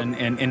shops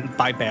and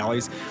by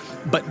Bally's.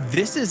 But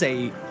this is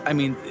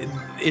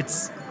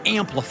it's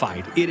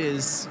amplified.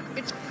 It's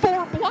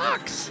 4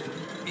 blocks!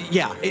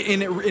 Yeah,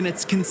 and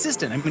it's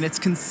consistent. I mean, it's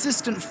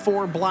consistent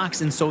 4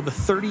 blocks, and so the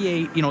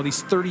 38,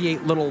 these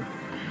 38 little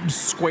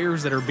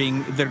squares they're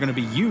going to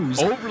be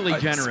used. Overly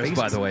generous, spaces.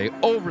 By the way,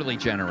 overly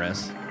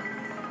generous.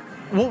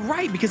 Well,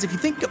 right, because if you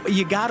think,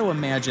 you got to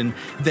imagine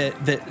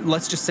that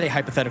let's just say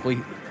hypothetically,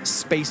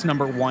 space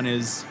number 1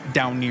 is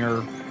down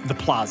near the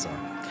plaza.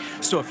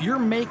 So if you're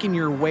making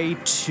your way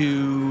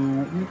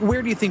to,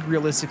 where do you think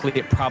realistically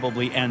it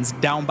probably ends?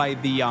 Down by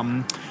the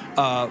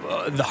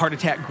Heart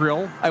Attack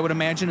Grill, I would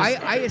imagine.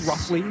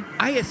 Roughly.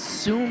 I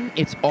assume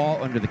it's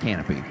all under the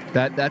canopy.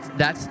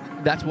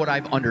 That's what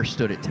I've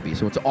understood it to be.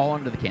 So it's all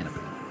under the canopy.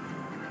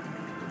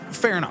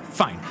 Fair enough.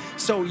 Fine.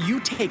 So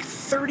you take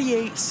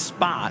 38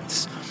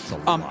 spots,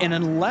 and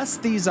unless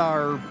these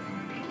are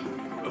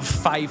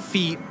 5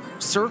 feet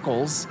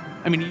circles,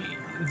 I mean,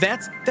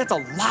 that's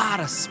a lot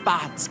of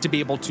spots to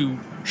be able to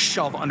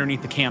shove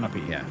underneath the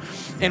canopy. Yeah.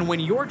 And when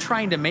you're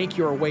trying to make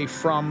your way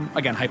from,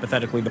 again,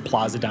 hypothetically, the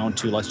plaza down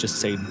to, let's just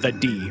say, the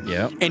D,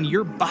 and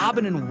you're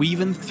bobbing and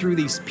weaving through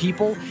these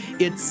people,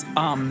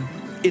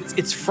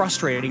 it's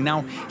frustrating.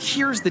 Now,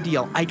 here's the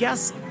deal. I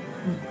guess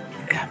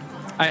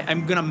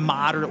I'm going to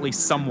moderately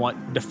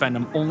somewhat defend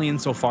them, only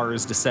insofar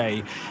as to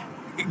say,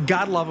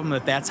 God love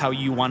them, that's how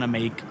you want to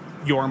make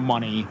your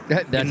money.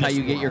 That's how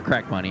you get your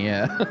crack money,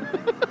 yeah.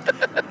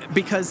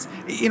 Because,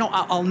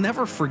 I'll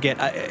never forget,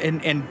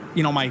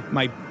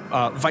 my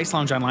Vice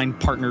Lounge Online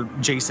partner,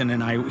 Jason,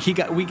 and I,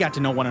 we got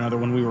to know one another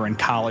when we were in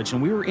college,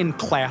 and we were in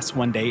class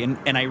one day,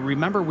 and I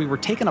remember we were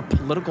taking a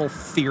political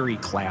theory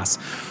class,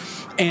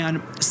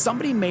 and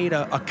somebody made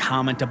a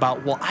comment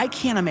about, well, I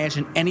can't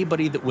imagine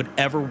anybody that would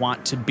ever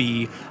want to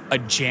be a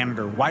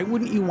janitor. Why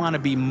wouldn't you want to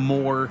be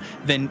more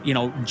than,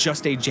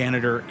 just a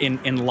janitor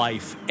in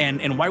life?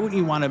 And why wouldn't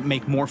you want to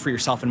make more for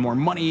yourself and more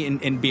money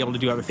and be able to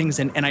do other things?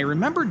 And I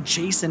remember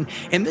Jason,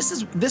 and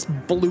this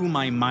blew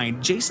my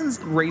mind. Jason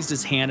raised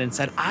his hand and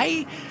said,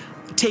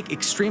 take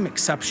extreme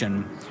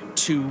exception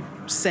to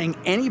saying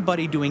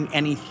anybody doing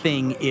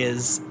anything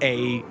is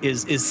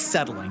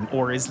settling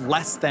or is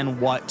less than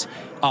what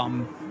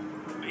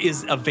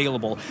is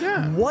available.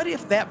 Yeah. What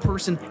if that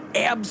person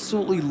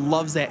absolutely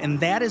loves that, and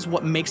that is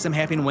what makes them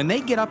happy? And when they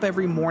get up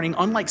every morning,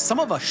 unlike some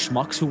of us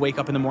schmucks who wake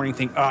up in the morning and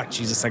think, oh,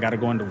 Jesus, I got to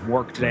go into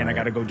work today and I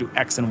got to go do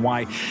X and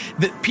Y.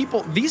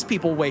 These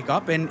people wake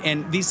up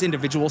and these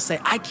individuals say,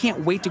 I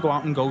can't wait to go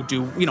out and go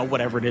do,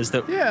 whatever it is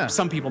that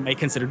some people may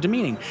consider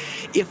demeaning.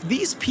 If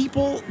these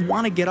people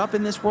want to get up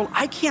in this world,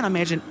 I can't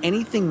imagine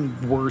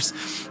anything worse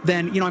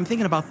than, I'm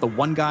thinking about the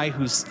one guy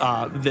who's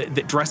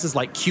that dresses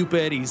like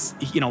Cupid. He's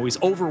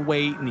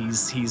overweight and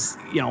he's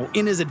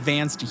in his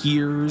advanced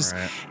years,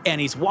 right, and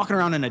he's walking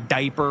around in a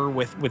diaper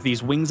with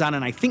these wings on.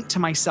 And I think to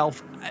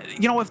myself,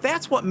 if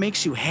that's what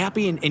makes you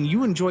happy and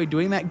you enjoy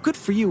doing that, good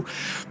for you.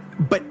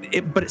 But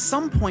at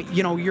some point,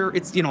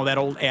 it's that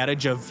old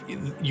adage of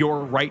your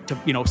right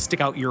to,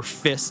 stick out your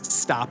fist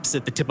stops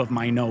at the tip of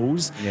my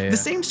nose. Yeah. The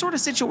same sort of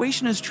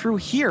situation is true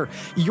here.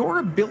 Your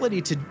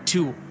ability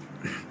to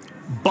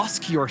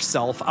busk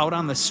yourself out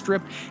on the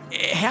Strip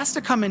has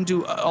to come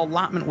into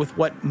allotment with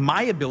what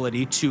my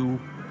ability to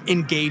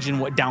engage in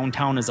what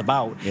downtown is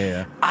about.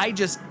 Yeah. I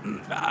just,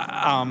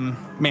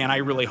 man, I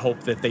really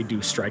hope that they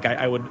do strike.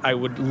 I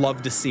would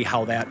love to see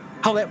how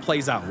that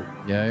plays out.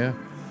 Yeah.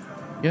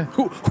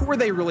 Who are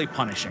they really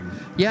punishing?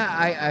 Yeah,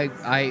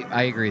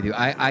 I agree with you.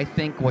 I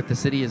think what the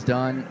city has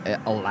done,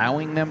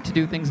 allowing them to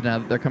do things now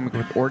that they're coming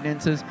with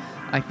ordinances,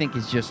 I think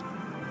is just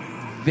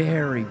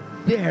very,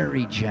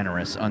 very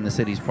generous on the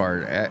city's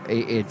part.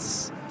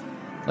 It's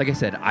like I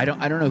said, I don't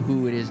know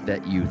who it is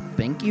that you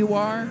think you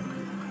are,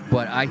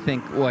 but I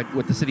think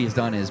what the city has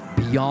done is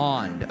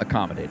beyond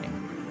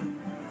accommodating.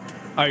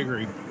 I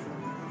agree.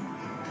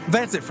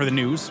 That's it for the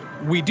news.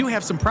 We do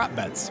have some prop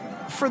bets.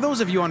 For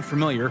those of you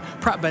unfamiliar,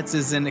 prop bets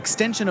is an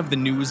extension of the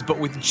news, but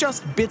with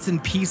just bits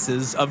and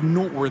pieces of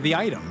noteworthy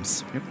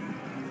items. Yep.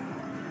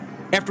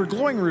 After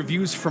glowing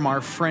reviews from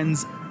our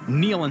friends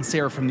Neil and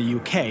Sarah from the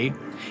UK,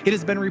 it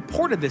has been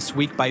reported this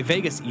week by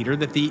Vegas Eater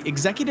that the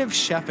executive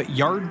chef at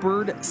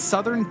Yardbird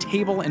Southern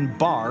Table and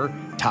Bar,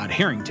 Todd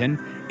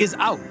Harrington, is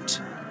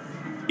out.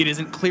 It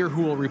isn't clear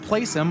who will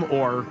replace him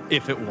or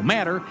if it will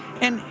matter,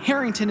 and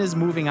Harrington is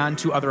moving on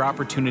to other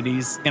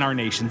opportunities in our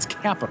nation's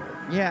capital.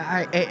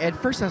 Yeah, at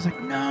first I was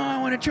like, no,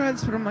 I want to try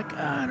this, but I'm like,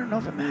 I don't know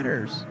if it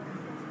matters.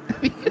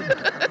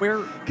 Where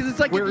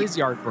is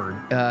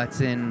Yardbird?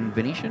 It's in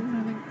Venetian,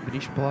 I think.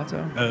 Venetian Palazzo.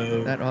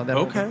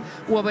 Okay.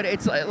 Well, but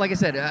it's like I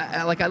said,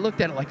 I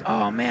looked at it like,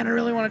 oh man, I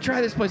really want to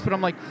try this place, but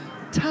I'm like,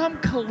 Tom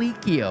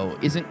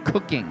Colicchio isn't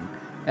cooking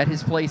at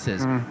his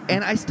places,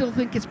 and I still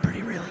think it's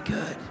really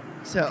good.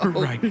 So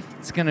right.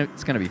 it's gonna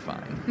be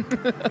fine.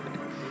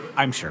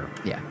 I'm sure.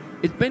 Yeah.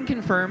 It's been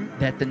confirmed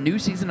that the new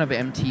season of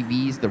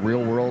MTV's The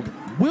Real World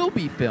will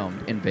be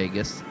filmed in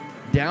Vegas,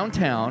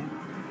 downtown,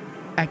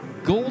 at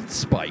Gold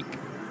Spike.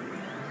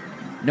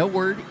 No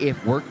word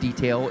if work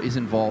detail is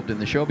involved in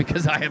the show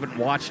because I haven't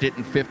watched it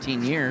in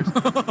 15 years.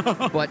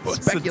 But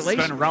speculation.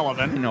 It's been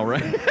relevant. I know,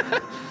 right?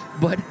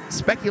 But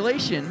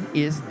speculation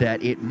is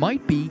that it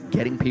might be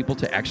getting people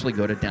to actually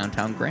go to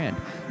downtown Grand.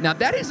 Now,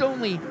 that is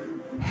only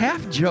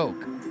half joke,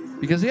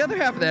 because the other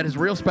half of that is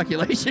real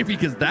speculation,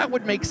 because that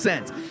would make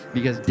sense.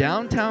 Because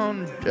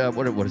downtown,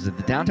 what is it?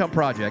 The Downtown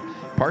Project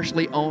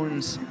partially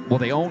owns,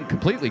 they own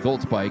completely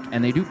Gold Spike,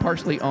 and they do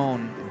partially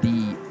own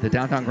the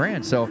Downtown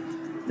Grand. So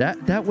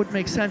that would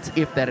make sense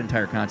if that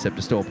entire concept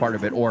is still a part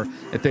of it, or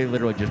if they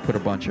literally just put a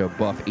bunch of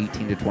buff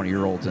 18 to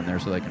 20-year-olds in there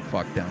so they can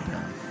fuck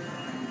downtown.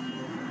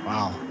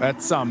 Wow,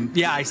 that's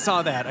yeah, I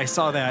saw that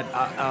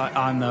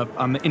on the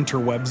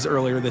interwebs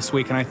earlier this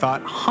week, and I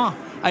thought,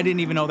 I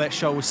didn't even know that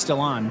show was still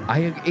on.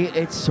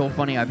 It's so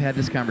funny. I've had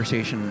this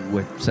conversation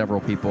with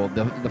several people.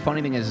 The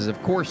funny thing is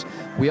of course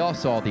we all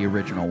saw the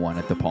original one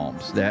at the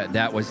Palms.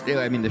 That was,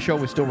 I mean, the show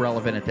was still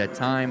relevant at that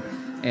time,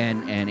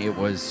 and it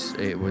was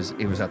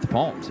at the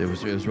Palms. It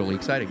was really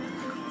exciting.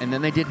 And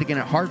then they did it again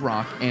at Hard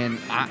Rock, and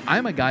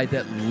I'm a guy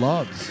that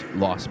loves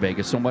Las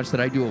Vegas so much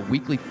that I do a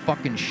weekly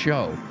fucking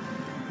show.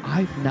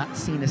 I've not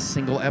seen a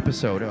single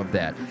episode of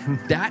that.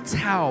 That's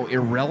how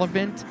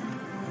irrelevant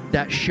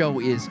that show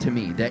is to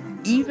me, that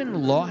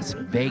even Las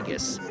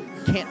Vegas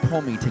can't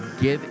pull me to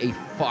give a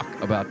fuck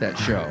about that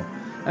show.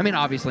 I mean,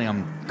 obviously,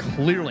 I'm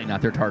clearly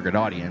not their target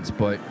audience,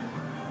 but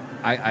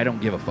I don't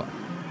give a fuck.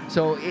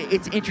 So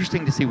it's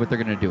interesting to see what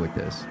they're going to do with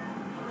this.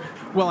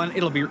 Well, and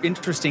it'll be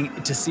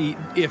interesting to see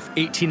if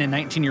 18 and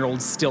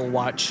 19-year-olds still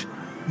watch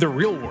The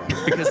Real World,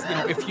 because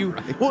if you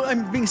well,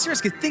 I'm being serious,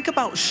 because think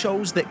about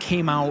shows that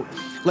came out,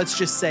 let's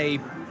just say,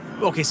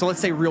 okay, so let's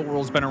say Real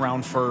World's been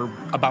around for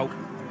about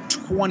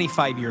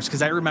 25 years,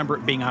 because I remember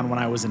it being on when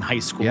I was in high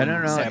school. Yeah,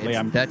 no, sadly,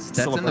 that's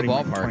in the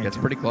ballpark. That's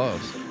pretty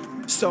close.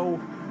 So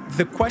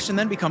the question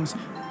then becomes,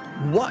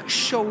 what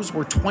shows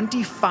were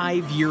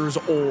 25 years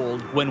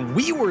old when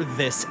we were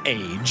this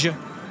age,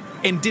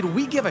 and did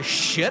we give a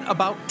shit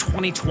about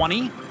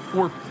 2020?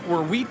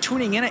 Were we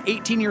tuning in at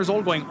 18 years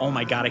old going, oh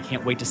my God, I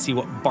can't wait to see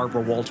what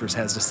Barbara Walters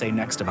has to say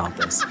next about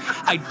this?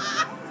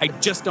 I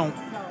just don't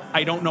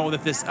I don't know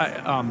that this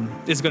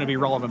is going to be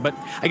relevant, but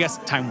I guess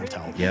time will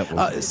tell. Yeah,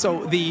 we'll see.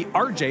 So the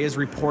RJ is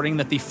reporting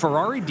that the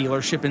Ferrari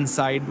dealership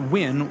inside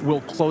Wynn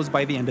will close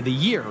by the end of the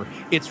year.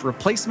 Its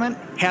replacement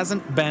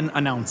hasn't been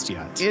announced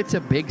yet. It's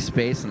a big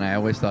space, and I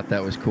always thought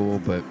that was cool,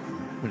 but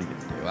what are you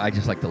going to do? I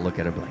just like to look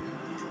at it like,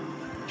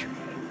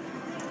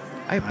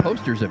 I have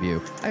posters of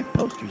you.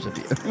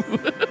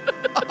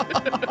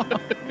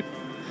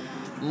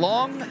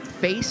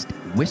 Long-faced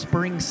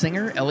whispering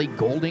singer Ellie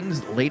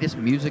Goulding's latest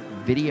music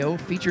video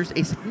features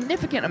a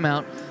significant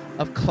amount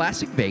of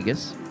classic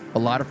Vegas, a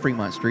lot of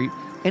Fremont Street,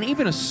 and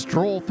even a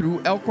stroll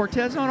through El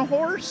Cortez on a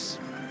horse.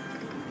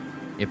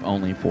 If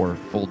only for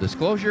full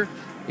disclosure,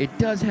 it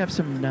does have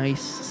some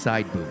nice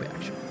side boob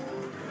action.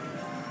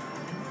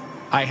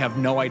 I have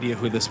no idea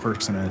who this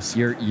person is.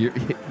 You're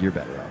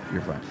better off.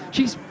 You're fine.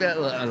 She's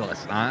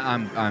listen.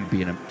 I'm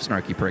being a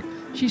snarky prick.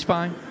 She's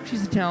fine.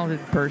 She's a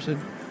talented person.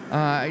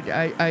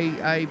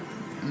 I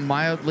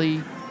mildly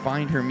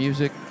find her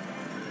music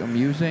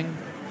amusing.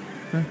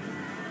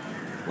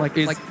 Like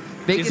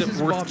Vegas is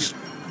involved.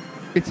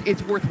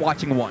 It's worth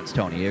watching once,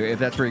 Tony. If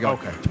that's where you go.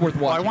 Okay. It's worth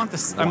watching. Well, I want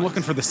this. I'm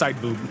looking for the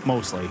side boob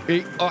mostly.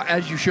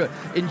 As you should.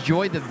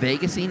 Enjoy the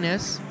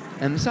Vegasiness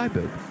and the side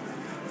boob.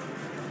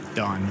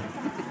 Done.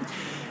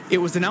 It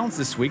was announced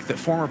this week that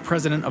former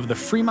president of the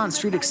Fremont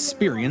Street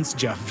Experience,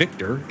 Jeff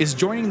Victor, is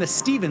joining the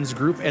Stevens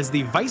Group as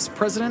the vice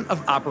president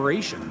of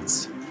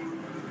operations.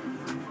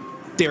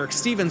 Derek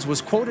Stevens was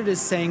quoted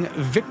as saying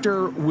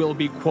Victor will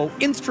be, quote,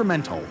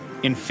 instrumental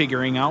in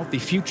figuring out the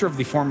future of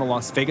the former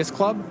Las Vegas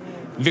club.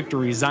 Victor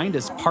resigned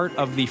as part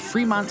of the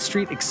Fremont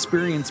Street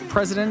Experience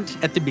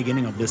president at the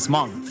beginning of this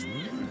month.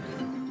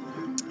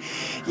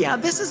 Yeah,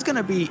 this is going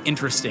to be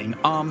interesting.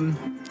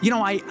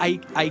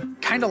 I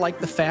kind of like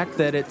the fact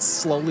that it's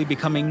slowly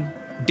becoming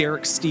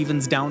Derek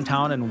Stevens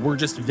downtown and we're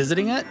just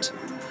visiting it.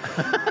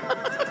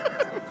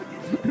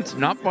 It's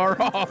not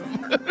far off.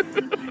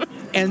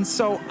 And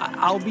so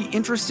I'll be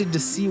interested to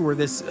see where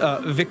this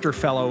Victor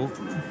fellow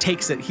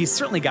takes it. He's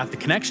certainly got the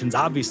connections,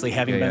 obviously,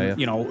 having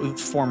been,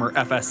 former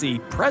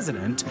FSE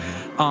president.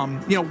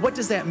 What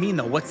does that mean,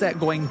 though? What's that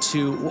going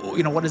to,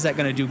 what is that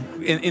going to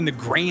do in the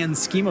grand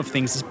scheme of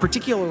things,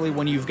 particularly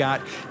when you've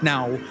got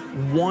now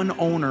one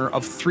owner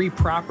of 3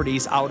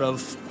 properties out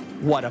of,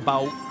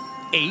 about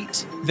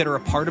 8 that are a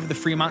part of the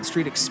Fremont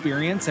Street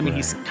Experience? I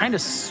mean,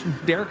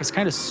 Derek is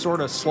kind of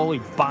sort of slowly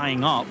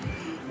buying up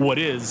what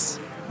is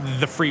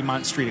the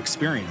Fremont Street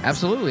Experience.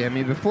 Absolutely. I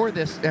mean, before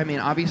this,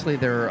 obviously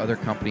there are other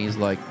companies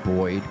like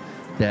Boyd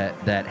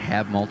that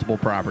have multiple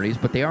properties,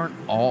 but they aren't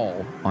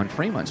all on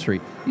Fremont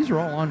Street. These are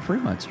all on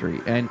Fremont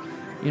Street, and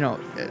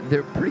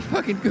they're pretty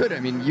fucking good. I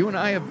mean, you and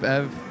I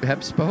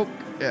have spoke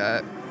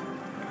at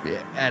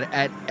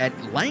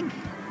length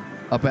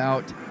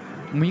about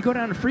when you go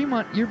down to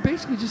Fremont, you're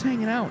basically just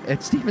hanging out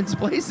at Stevens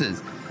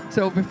Places.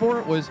 So before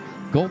it was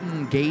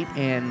Golden Gate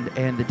and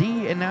the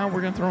D, and now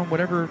we're gonna throw in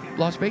whatever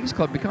Las Vegas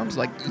club becomes.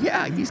 Like,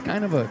 yeah, he's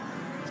kind of a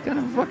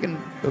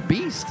fucking a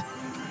beast.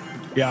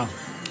 Yeah,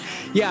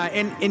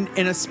 and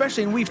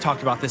especially, and we've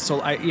talked about this,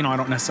 so I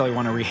don't necessarily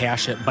want to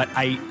rehash it, but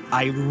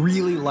I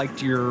really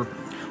liked your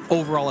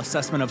overall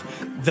assessment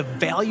of the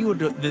value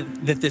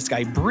that this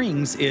guy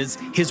brings is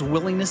his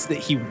willingness that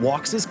he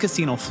walks his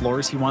casino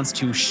floors. He wants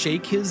to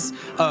shake his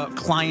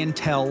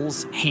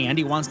clientele's hand.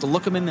 He wants to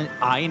look them in the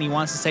eye, and he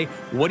wants to say,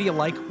 what do you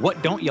like?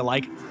 What don't you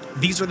like?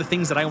 These are the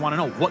things that I want to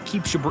know. What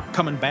keeps you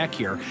coming back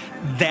here?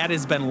 That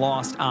has been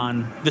lost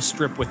on the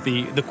Strip with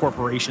the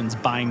corporations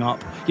buying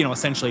up,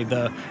 essentially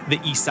the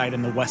east side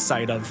and the west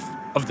side of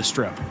the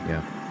Strip.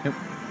 Yeah.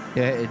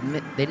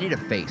 Yeah, they need a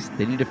face.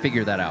 They need to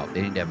figure that out.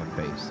 They need to have a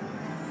face.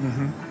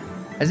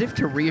 Mm-hmm. As if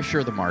to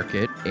reassure the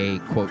market, a,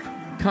 quote,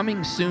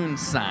 coming soon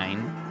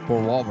sign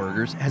for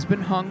Wahlburgers has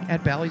been hung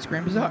at Bally's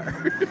Grand Bazaar.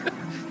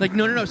 Like,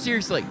 no,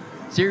 seriously.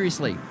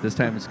 This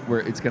time it's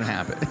going to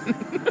happen.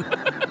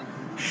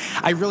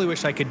 I really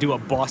wish I could do a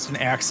Boston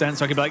accent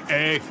so I could be like,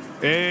 hey,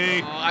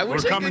 we're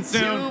coming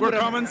soon. We're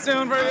coming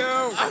soon for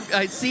you.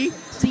 I see,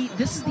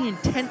 this is the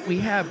intent we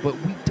have, but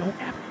we don't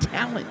have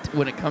talent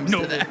when it comes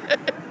to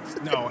that.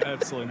 No,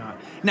 absolutely not.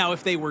 Now,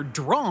 if they were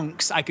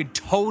drunks, I could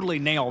totally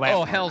nail that.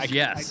 Oh, hell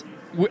yes.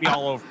 I'd be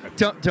all over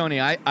it. Tony,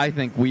 I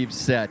think we've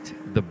set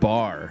the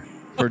bar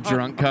for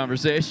drunk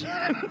conversations.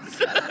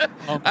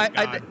 Oh my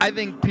God. I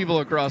think people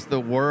across the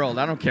world,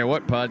 I don't care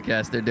what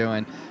podcast they're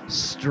doing,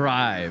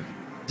 strive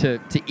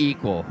to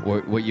equal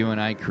what you and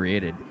I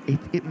created.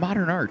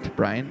 Modern art,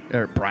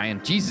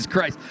 Brian. Jesus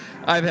Christ.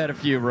 I've had a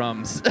few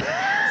rums.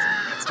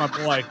 That's my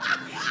boy.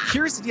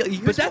 Here's the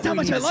deal. But that's how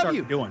much I love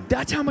you. Doing.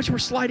 That's how much we're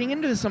sliding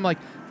into this. I'm like,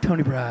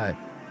 Tony Brad,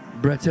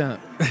 Breton,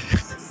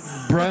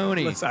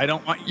 Brony. Listen, I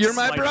don't want you. You're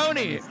my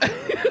brony.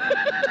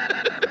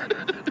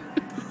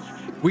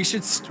 We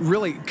should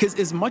really, because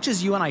as much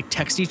as you and I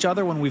text each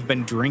other when we've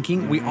been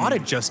drinking, we ought to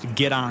just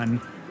get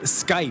on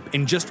Skype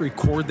and just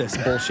record this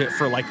bullshit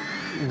for like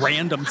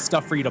random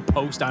stuff for you to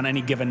post on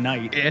any given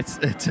night. It's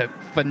a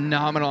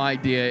phenomenal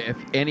idea. If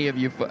any of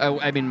you,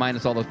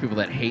 minus all those people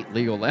that hate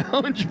Legal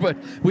Lounge, but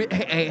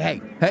hey,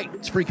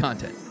 it's free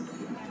content.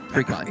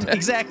 Free content.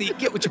 Exactly. You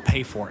get what you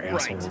pay for,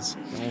 assholes.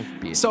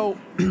 Right. So,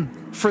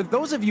 for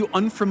those of you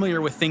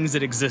unfamiliar with things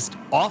that exist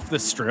off the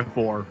Strip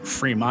or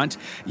Fremont,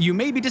 you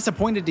may be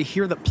disappointed to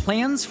hear that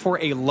plans for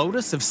a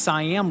Lotus of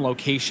Siam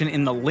location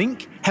in the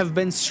Link have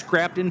been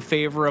scrapped in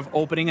favor of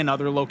opening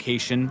another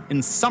location in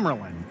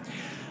Summerlin.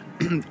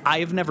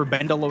 I've never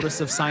been to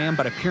Lotus of Siam,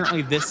 but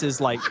apparently this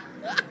is like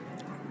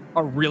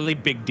a really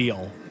big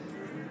deal.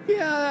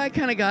 Yeah, I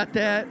kind of got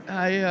that.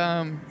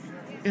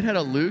 It had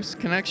a loose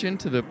connection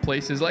to the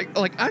places. Like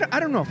I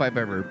don't know if I've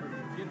ever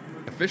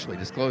officially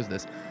disclosed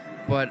this,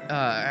 but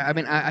I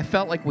mean, I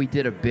felt like we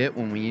did a bit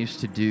when we used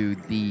to do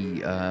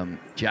the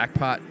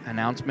jackpot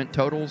announcement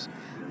totals,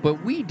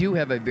 but we do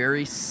have a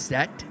very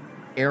set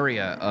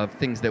area of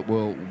things that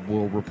we'll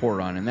report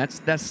on, and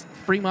that's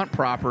Fremont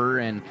proper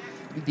and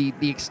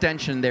the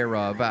extension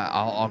thereof.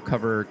 I'll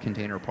cover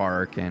Container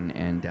Park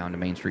and down to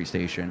Main Street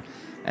Station,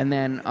 and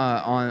then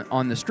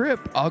on the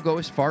Strip, I'll go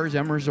as far as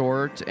M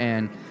Resort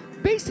and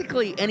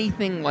basically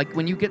anything like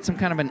when you get some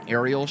kind of an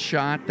aerial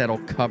shot that'll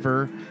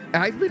cover.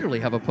 I literally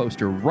have a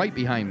poster right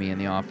behind me in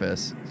the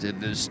office,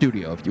 the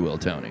studio, if you will,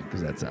 Tony,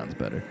 because that sounds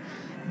better.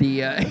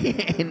 The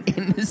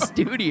in the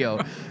studio,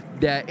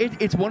 that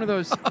it's one of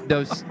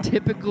those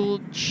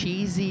typical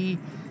cheesy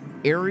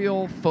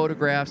aerial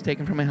photographs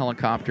taken from a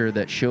helicopter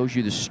that shows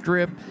you the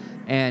Strip,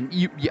 and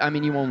you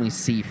only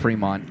see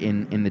Fremont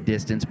in the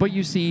distance, but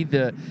you see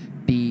the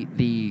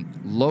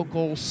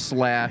local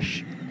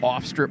 /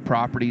 off-strip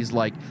properties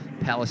like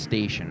Palace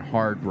Station,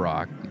 Hard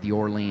Rock, the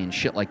Orleans,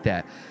 shit like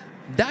that.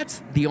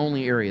 That's the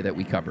only area that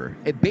we cover.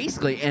 It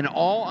basically, in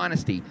all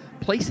honesty,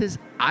 places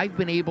I've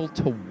been able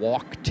to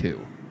walk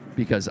to,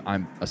 because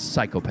I'm a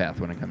psychopath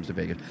when it comes to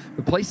Vegas.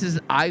 The places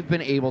I've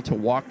been able to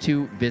walk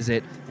to,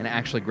 visit, and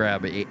actually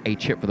grab a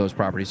chip for those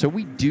properties. So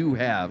we do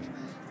have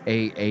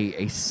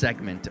a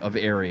segment of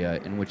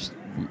area in which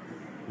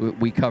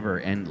we cover,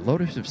 and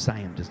Lotus of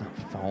Siam does not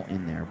fall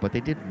in there, but they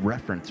did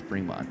reference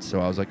Fremont.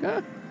 So I was like,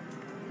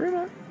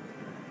 Fremont.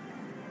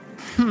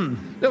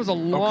 That was a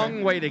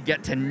long way to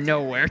get to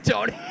nowhere,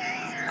 Tony.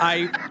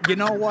 You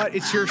know what?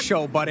 It's your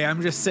show, buddy.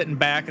 I'm just sitting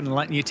back and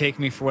letting you take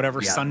me for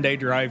whatever Sunday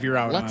drive you're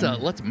out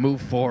on. Let's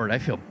move forward. I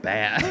feel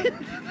bad.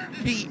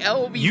 The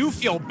LV. You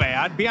feel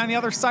bad. Be on the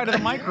other side of the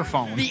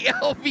microphone. The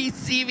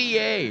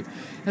LVCVA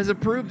has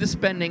approved the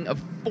spending of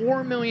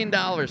 $4 million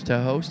to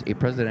host a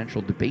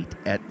presidential debate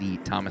at the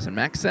Thomas and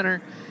Mack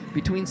Center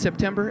between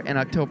September and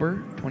October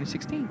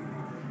 2016.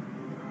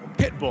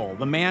 Pitbull,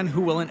 the man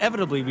who will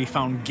inevitably be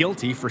found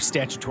guilty for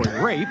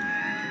statutory rape.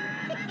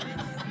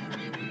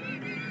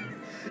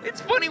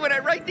 It's funny when I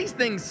write these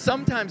things,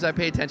 sometimes I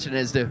pay attention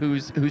as to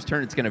whose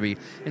turn it's going to be,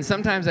 and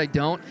sometimes I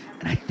don't,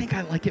 and I think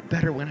I like it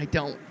better when I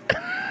don't.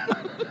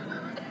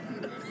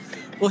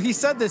 Well, he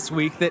said this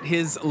week that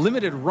his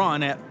limited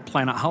run at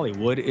Planet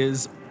Hollywood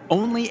is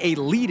only a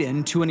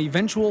lead-in to an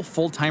eventual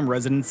full-time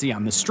residency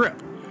on the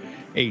Strip.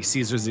 A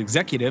Caesars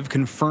executive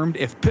confirmed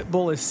if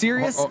Pitbull is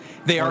serious,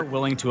 they are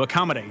willing to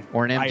accommodate.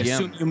 Or an MGM I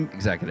assume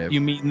executive.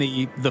 You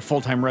mean the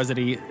full-time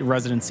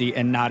residency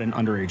and not an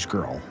underage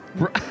girl.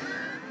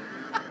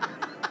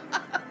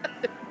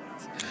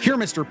 Here,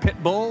 Mr.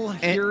 Pitbull,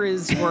 here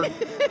is your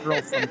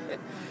girlfriend.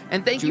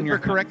 And thank you for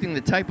correcting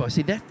the typo.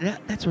 See,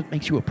 that's what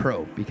makes you a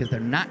pro, because they're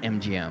not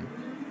MGM.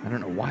 I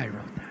don't know why I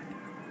wrote that.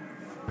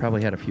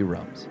 Probably had a few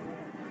rums.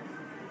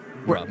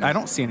 I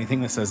don't see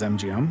anything that says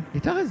MGM.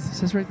 It does. It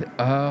says right there.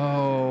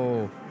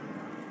 Oh.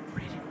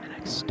 Reading the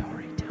next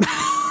story.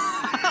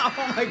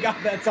 Oh my God,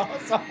 that's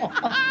awesome.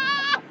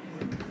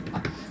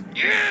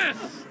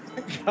 Yes!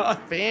 God.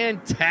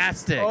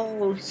 Fantastic.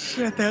 Oh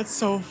shit, that's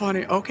so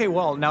funny. Okay,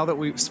 well, now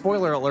that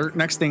spoiler alert,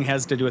 next thing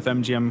has to do with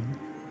MGM.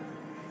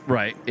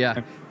 Right,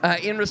 yeah.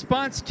 In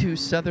response to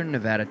Southern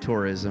Nevada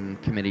Tourism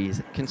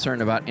Committee's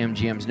concern about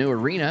MGM's new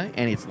arena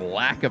and its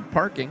lack of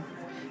parking,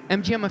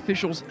 MGM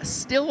officials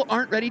still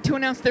aren't ready to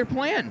announce their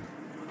plan.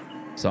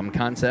 Some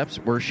concepts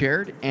were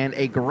shared, and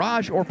a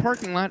garage or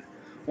parking lot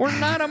were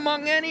not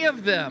among any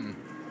of them.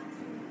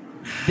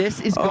 This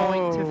is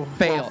going to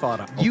fail.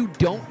 Well, you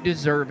don't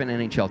deserve an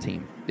NHL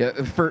team.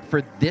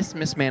 For this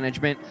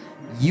mismanagement,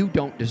 you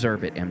don't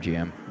deserve it,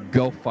 MGM.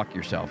 Go fuck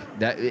yourself.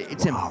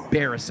 It's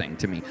embarrassing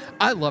to me.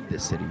 I love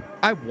this city.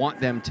 I want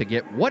them to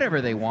get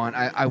whatever they want.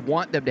 I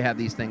want them to have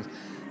these things.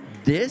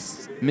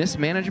 This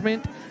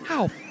mismanagement,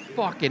 how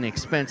fucking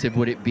expensive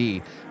would it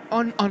be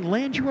on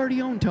land you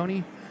already own,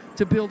 Tony,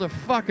 to build a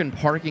fucking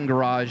parking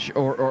garage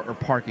or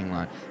parking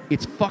lot?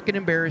 It's fucking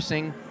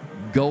embarrassing.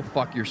 Go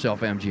fuck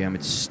yourself, MGM.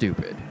 It's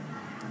stupid.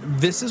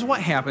 This is what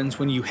happens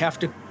when you have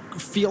to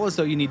feel as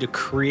though you need to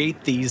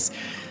create these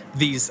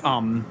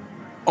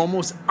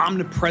almost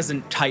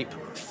omnipresent type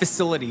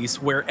facilities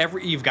where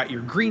you've got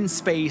your green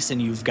space and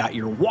you've got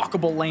your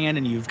walkable land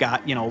and you've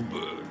got,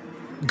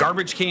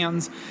 garbage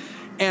cans,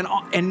 and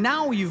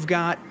now you've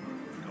got,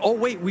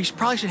 we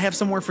probably should have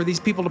somewhere for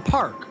these people to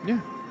park. Yeah.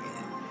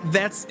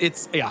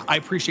 I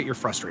appreciate your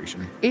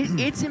frustration.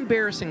 It's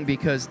embarrassing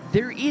because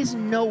there is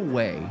no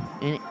way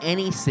in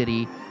any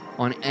city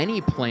on any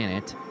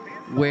planet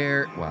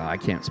where, well, I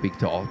can't speak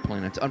to all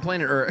planets on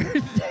planet Earth,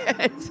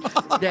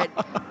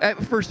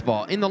 first of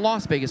all, in the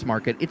Las Vegas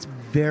market, it's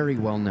very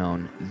well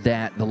known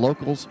that the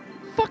locals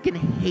fucking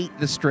hate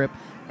the Strip,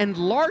 and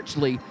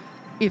largely,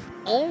 if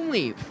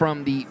only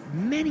from the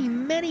many,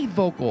 many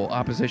vocal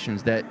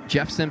oppositions that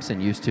Jeff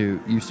Simpson used to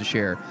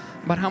share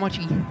about how much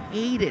he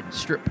hated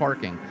Strip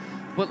parking.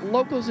 But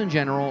locals in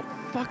general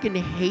fucking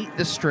hate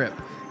the Strip,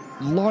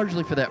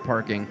 largely for that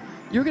parking.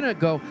 You're going to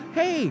go,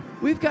 hey,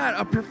 we've got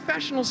a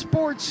professional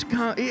sports...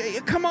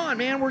 come on,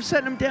 man, we're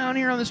setting them down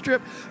here on the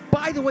Strip.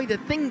 By the way, the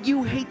thing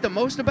you hate the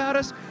most about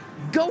us,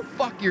 go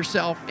fuck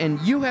yourself,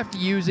 and you have to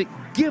use it.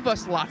 Give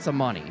us lots of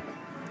money.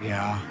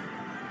 Yeah.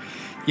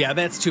 Yeah,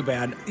 that's too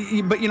bad.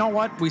 But you know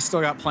what? We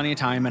still got plenty of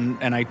time,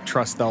 and I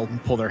trust they'll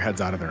pull their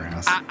heads out of their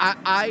ass.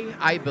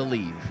 I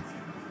believe.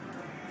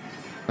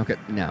 Okay,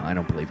 no, I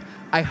don't believe.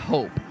 I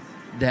hope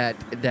that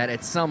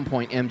at some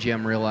point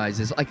MGM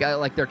realizes,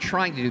 like they're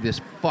trying to do this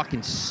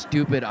fucking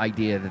stupid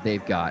idea that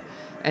they've got,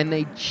 and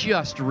they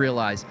just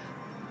realize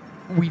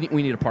we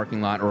need a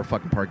parking lot or a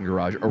fucking parking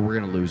garage, or we're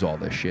gonna lose all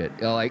this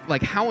shit.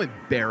 Like how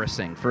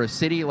embarrassing for a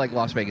city like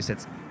Las Vegas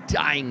that's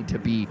dying to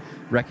be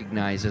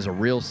recognized as a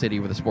real city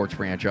with a sports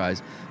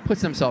franchise,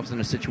 puts themselves in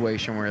a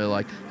situation where they're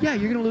like, yeah,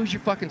 you're gonna lose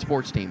your fucking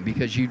sports team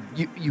because you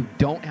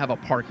don't have a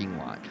parking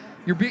lot.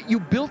 You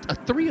built a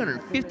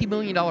 $350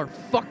 million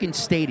fucking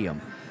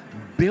stadium.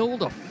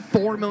 Build a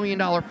 $4 million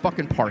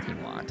fucking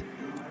parking lot.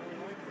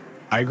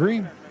 I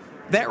agree.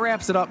 That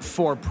wraps it up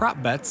for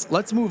prop bets.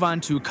 Let's move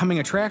on to coming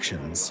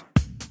attractions.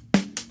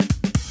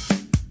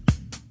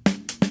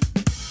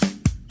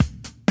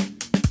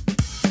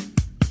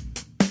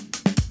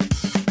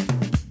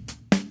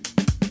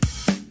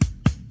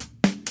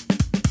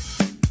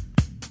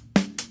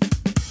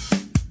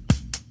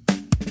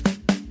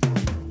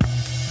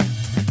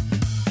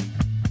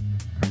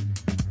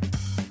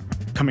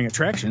 Coming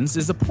Attractions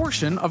is a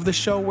portion of the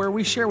show where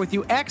we share with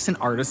you acts and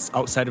artists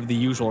outside of the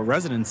usual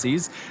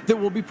residencies that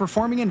will be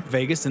performing in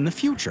Vegas in the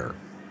future.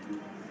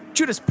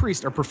 Judas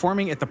Priest are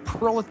performing at the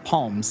Pearl at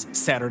Palms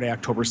Saturday,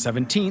 October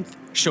 17th.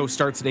 Show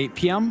starts at 8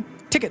 p.m.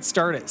 Tickets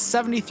start at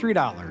 $73.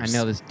 I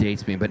know this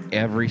dates me, but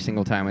every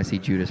single time I see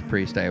Judas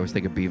Priest, I always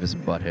think of Beavis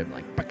and Butthead,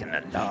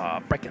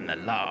 like, breaking the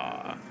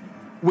law.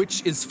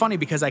 Which is funny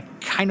because I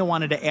kind of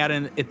wanted to add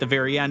in at the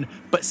very end,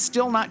 but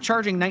still not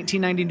charging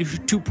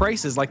 $19.92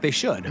 prices like they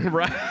should.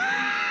 Right.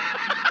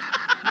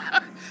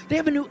 They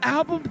have a new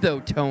album,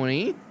 though,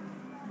 Tony.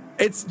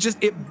 It's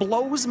just, it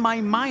blows my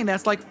mind.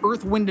 That's like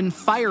Earth, Wind, and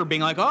Fire being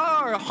like,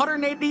 oh,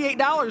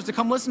 $188 to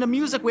come listen to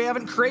music we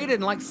haven't created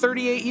in like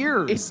 38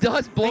 years. It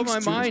does blow my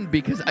mind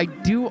because I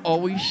do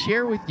always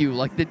share with you,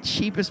 like, the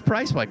cheapest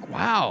price. Like,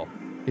 wow,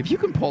 if you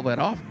can pull that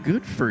off,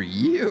 good for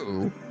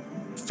you.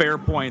 Fair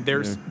point.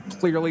 There's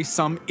clearly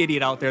some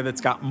idiot out there that's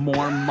got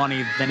more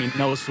money than he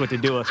knows what to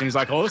do with. And he's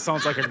like, oh, this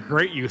sounds like a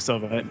great use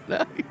of it.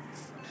 Nice.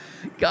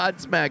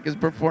 Godsmack is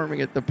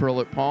performing at the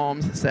Pearl at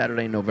Palms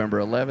Saturday,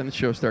 November 11th. The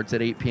show starts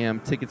at 8 p.m.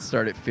 Tickets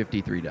start at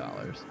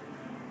 $53.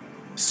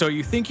 So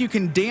You Think You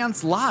Can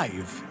Dance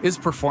Live is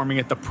performing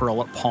at the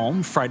Pearl at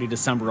Palm Friday,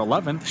 December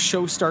 11th.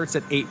 Show starts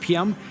at 8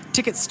 p.m.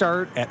 Tickets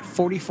start at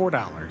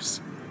 $44.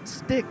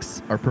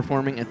 Styx are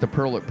performing at the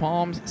Pearl at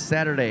Palms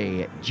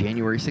Saturday,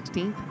 January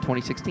 16th,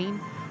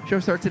 2016. Show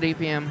starts at 8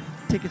 p.m.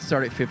 Tickets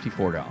start at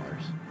 $54.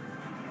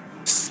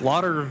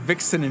 Slaughter,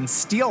 Vixen, and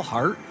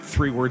Steelheart,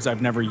 3 words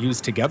I've never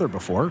used together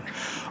before,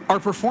 are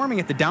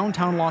performing at the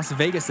downtown Las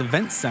Vegas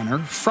Event Center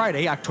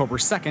Friday, October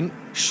 2nd.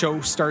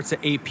 Show starts at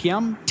 8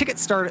 p.m. Tickets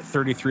start at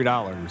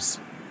 $33.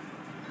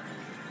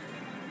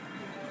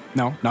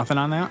 No, nothing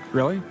on that?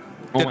 Really?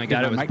 Oh my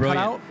God, it was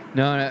brilliant.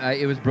 No,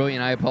 it was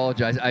brilliant. I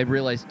apologize. I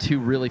realized 2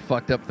 really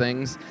fucked up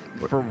things.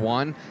 For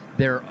one,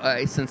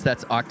 since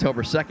that's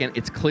October 2nd,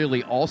 it's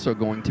clearly also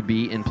going to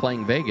be in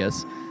Playing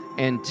Vegas.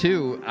 And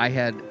 2, I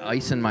had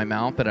ice in my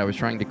mouth that I was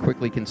trying to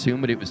quickly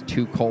consume, but it was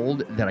too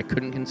cold that I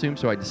couldn't consume,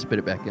 so I just spit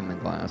it back in the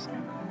glass.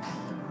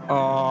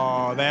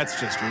 Oh,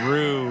 that's just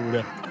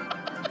rude.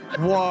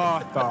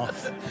 What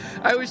the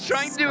I was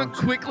trying to do it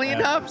quickly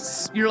enough.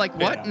 You're like,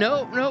 what?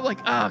 Yeah. No. Like,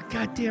 oh,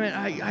 God damn it.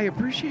 I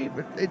appreciate it,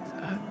 but it's...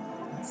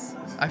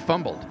 I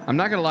fumbled. I'm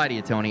not going to lie to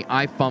you, Tony.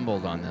 I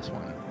fumbled on this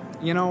one.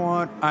 You know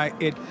what?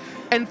 It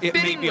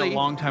may be a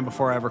long time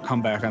before I ever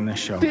come back on this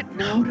show.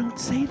 No, don't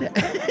say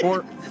that.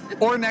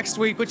 or next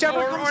week,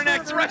 whichever or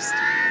next rest.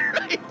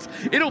 Right.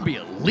 It'll be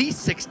at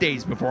least 6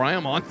 days before I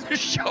am on the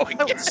show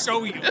again.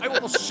 I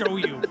will show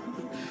you.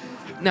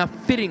 Now,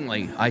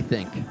 fittingly, I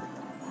think,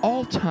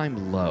 All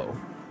Time Low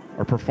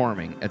are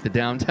performing at the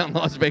downtown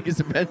Las Vegas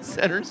Event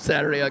Center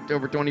Saturday,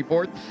 October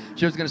 24th.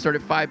 Show's going to start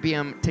at 5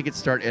 p.m. Tickets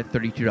start at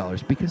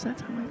 $32 because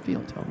that's how I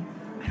feel, Tony.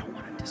 I don't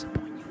want to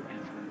disappoint you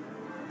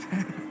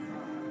ever.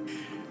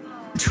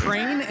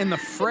 Train and the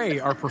Fray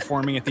are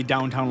performing at the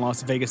downtown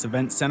Las Vegas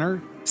Event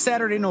Center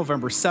Saturday,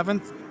 November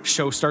 7th.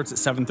 Show starts at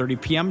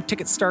 7:30 p.m.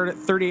 Tickets start at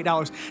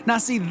 $38. Now,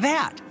 see,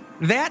 that,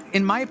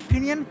 in my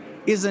opinion,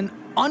 is an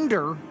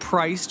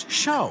underpriced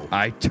show.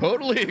 I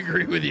totally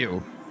agree with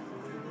you.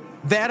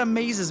 That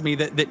amazes me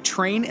that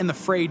Train and the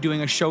Fray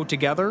doing a show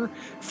together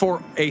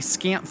for a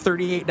scant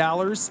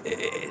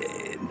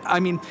 $38. I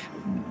mean,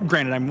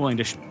 granted, I'm willing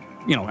to,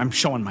 I'm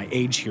showing my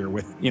age here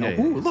with,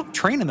 ooh, look,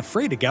 Train and the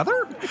Fray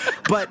together.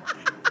 But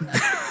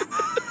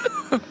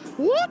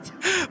What?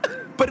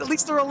 But at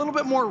least they're a little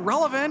bit more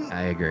relevant.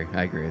 I agree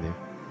with you.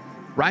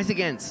 Rise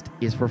Against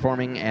is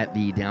performing at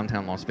the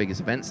downtown Las Vegas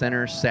Event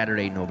Center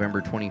Saturday,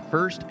 November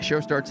 21st. Show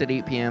starts at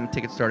 8 p.m.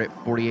 Tickets start at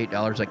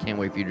 $48. I can't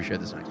wait for you to share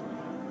this next one.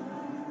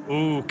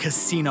 Ooh,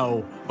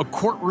 Casino, a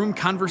courtroom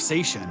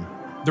conversation.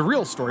 The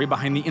real story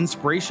behind the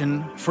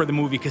inspiration for the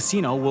movie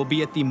Casino will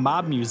be at the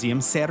Mob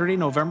Museum Saturday,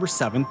 November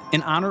 7th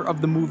in honor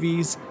of the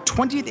movie's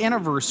 20th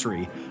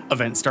anniversary.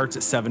 Event starts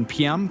at 7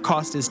 p.m.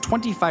 Cost is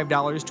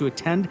 $25 to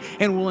attend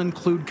and will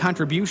include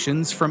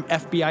contributions from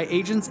FBI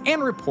agents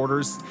and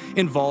reporters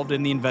involved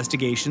in the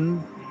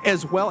investigation,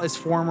 as well as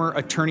former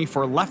attorney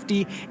for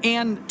Lefty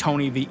and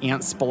Tony the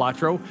Ant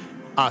Spilatro,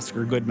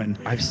 Oscar Goodman.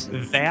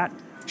 That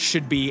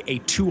should be a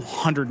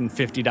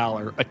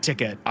 $250 a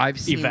ticket I've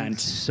seen event.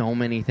 So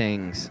many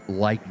things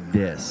like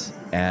this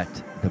at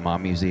the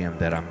Mob Museum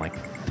that I'm like,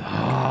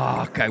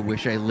 fuck, I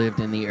wish I lived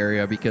in the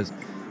area because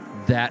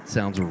that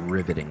sounds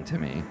riveting to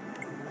me.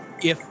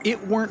 If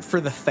it weren't for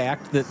the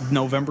fact that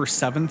November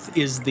 7th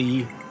is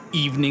the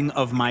evening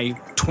of my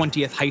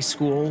 20th high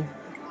school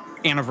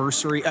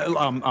anniversary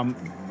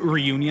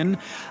reunion,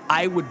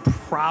 I would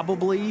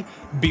probably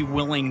be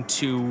willing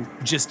to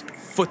just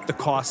foot the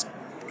cost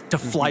to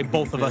fly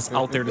both of us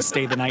out there to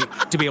stay the night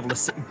to be able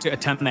to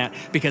attend that,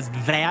 because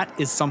that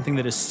is something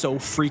that is so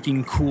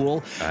freaking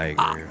cool. I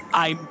agree.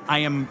 I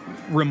am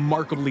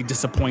remarkably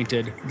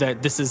disappointed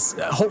that this is.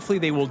 Hopefully,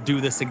 they will do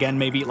this again,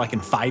 maybe like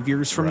in 5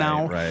 years from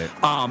now.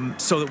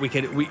 Right. So that we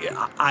could.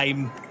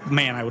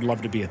 I would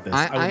love to be at this.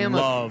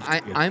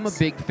 I'm a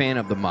big fan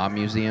of the Mob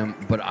Museum,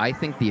 but I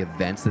think the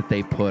events that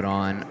they put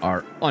on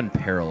are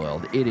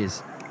unparalleled. It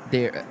is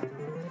there.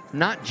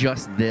 Not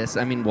just this.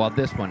 I mean, while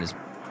this one is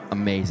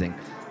amazing,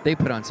 they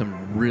put on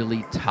some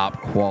really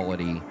top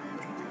quality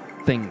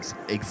things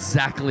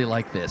exactly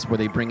like this, where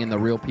they bring in the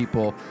real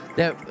people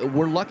that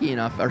we're lucky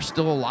enough are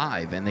still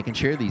alive and they can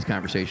share these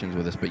conversations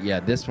with us. But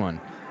yeah, this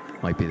one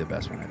might be the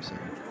best one I've seen.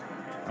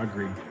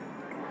 Agreed.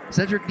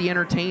 Cedric the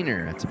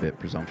Entertainer, that's a bit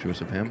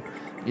presumptuous of him,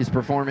 is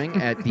performing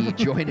at the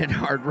Joint at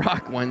Hard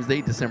Rock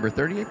Wednesday, December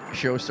 30th.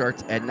 Show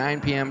starts at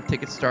 9 p.m.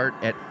 Tickets start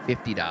at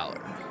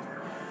 $50.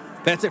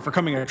 That's it for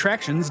coming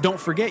attractions. Don't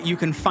forget, you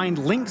can find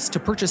links to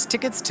purchase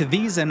tickets to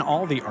these and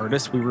all the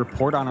artists we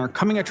report on our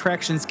coming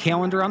attractions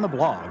calendar on the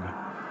blog.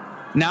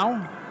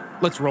 Now,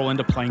 let's roll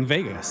into Playing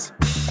Vegas.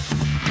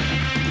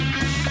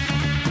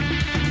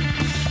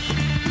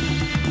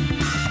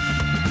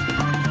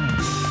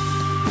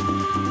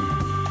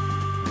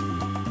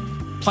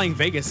 Playing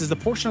Vegas is the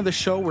portion of the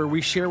show where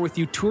we share with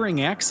you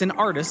touring acts and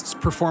artists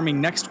performing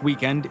next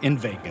weekend in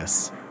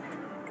Vegas.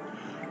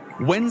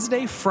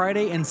 Wednesday,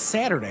 Friday, and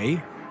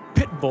Saturday,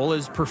 Pitbull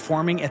is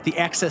performing at the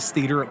Access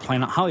Theater at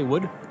Planet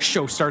Hollywood.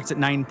 Show starts at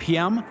 9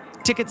 p.m.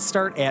 Tickets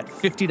start at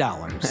 $50.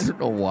 I don't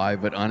know why,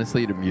 but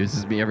honestly, it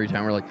amuses me every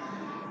time we're like,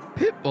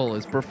 Pitbull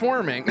is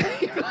performing.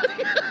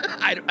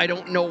 I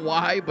don't know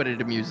why, but it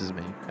amuses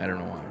me. I don't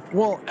know why.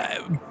 Well,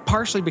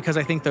 partially because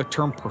I think the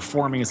term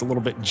performing is a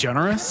little bit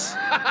generous.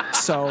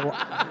 So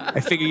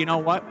I figure, you know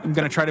what? I'm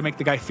going to try to make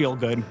the guy feel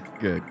good.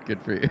 Good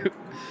for you.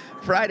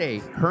 Friday,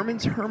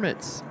 Herman's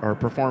Hermits are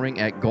performing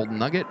at Golden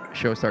Nugget.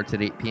 Show starts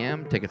at 8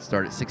 p.m. Tickets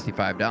start at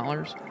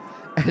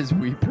 $65. As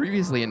we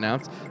previously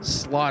announced,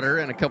 Slaughter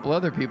and a couple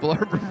other people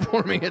are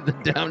performing at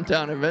the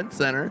Downtown Event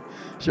Center.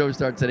 Show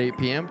starts at 8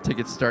 p.m.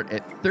 Tickets start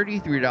at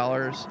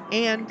 $33.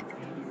 And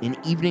An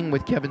Evening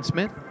with Kevin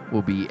Smith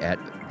will be at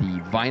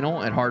the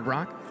Vinyl at Hard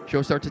Rock.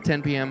 Show starts at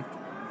 10 p.m.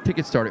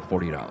 Tickets start at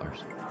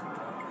 $40.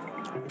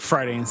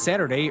 Friday and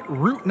Saturday,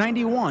 Route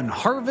 91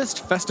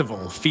 Harvest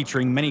Festival,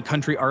 featuring many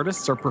country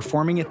artists, are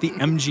performing at the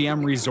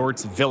MGM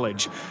Resorts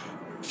Village.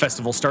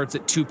 Festival starts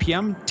at 2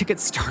 p.m.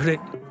 Tickets start at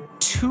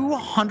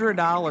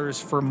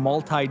 $200 for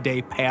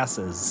multi-day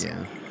passes.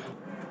 Yeah.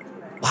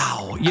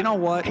 Wow. You know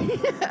what?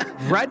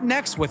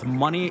 Rednecks with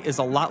money is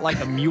a lot like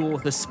a mule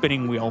with a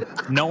spinning wheel.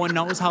 No one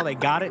knows how they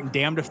got it, and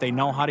damned if they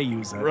know how to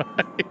use it.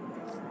 Right.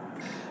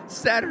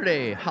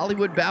 Saturday,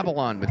 Hollywood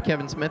Babylon with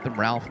Kevin Smith and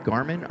Ralph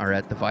Garman are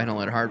at the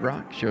Vinyl at Hard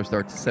Rock. Show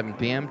starts at 7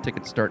 p.m.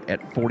 Tickets start at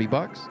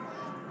 $40.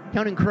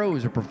 Counting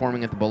Crows are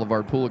performing at the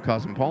Boulevard Pool at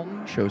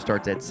Cosmopolitan. Show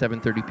starts at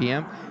 7:30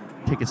 p.m.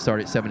 Tickets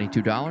start at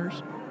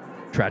 $72.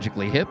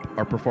 Tragically Hip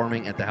are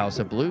performing at the House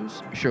of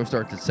Blues. Show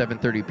starts at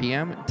 7:30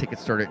 p.m.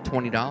 Tickets start at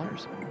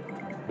 $20.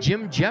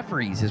 Jim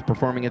Jeffries is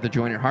performing at the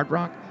Joint at Hard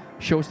Rock.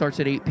 Show starts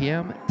at 8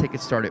 p.m.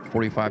 Tickets start at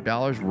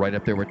 $45. Right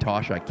up there with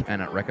Tosh. I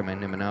cannot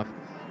recommend him enough.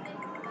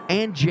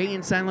 And Jay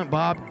and Silent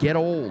Bob Get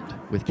Old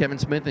with Kevin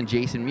Smith and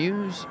Jason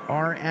Mewes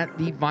are at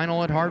the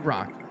Vinyl at Hard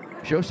Rock.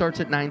 Show starts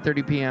at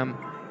 9:30 p.m.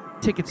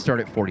 Tickets start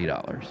at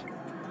 $40.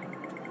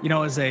 You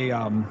know, as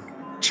a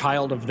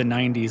child of the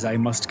 90s, I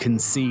must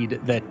concede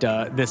that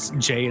this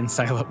Jay and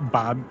Silent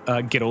Bob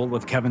Get Old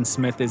with Kevin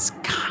Smith is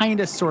kind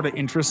of sort of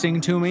interesting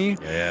to me.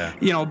 Yeah.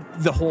 You know,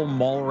 the whole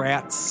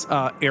Mallrats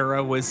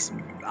era was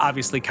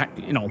obviously,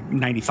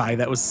 95.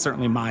 That was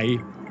certainly my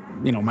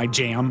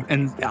jam.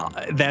 And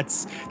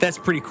that's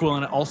pretty cool.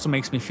 And it also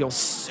makes me feel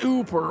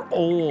super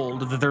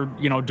old that they're,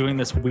 doing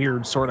this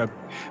weird sort of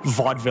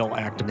vaudeville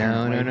act.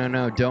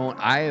 No. Don't.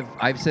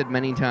 I've said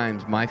many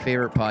times my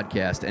favorite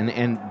podcast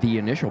and the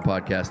initial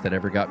podcast that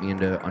ever got me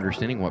into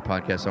understanding what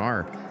podcasts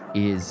are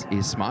is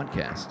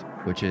Smodcast,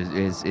 which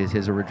is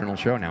his original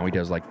show. Now he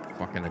does like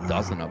fucking a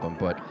dozen of them.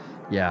 But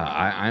yeah,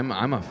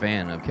 I'm a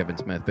fan of Kevin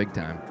Smith big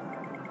time.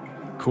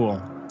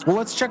 Cool. Well,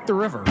 let's check the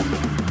river.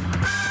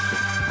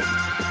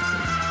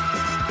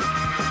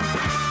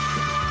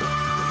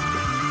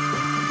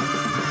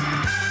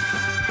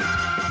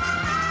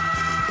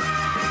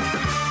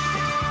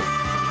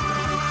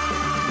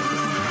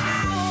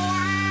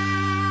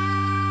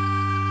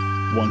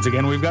 Once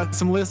again, we've got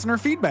some listener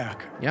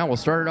feedback. Yeah, we'll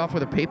start it off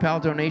with a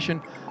PayPal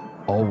donation.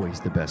 Always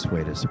the best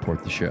way to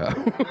support the show.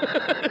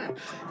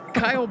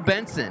 Kyle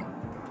Benson,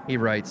 he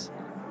writes,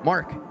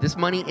 Mark, this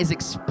money is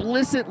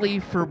explicitly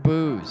for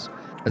booze.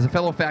 As a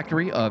fellow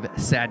Factory of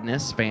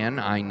Sadness fan,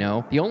 I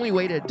know the only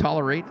way to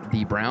tolerate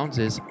the Browns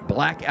is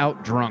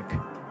blackout drunk.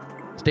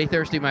 Stay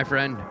thirsty, my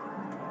friend.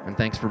 And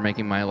thanks for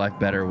making my life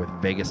better with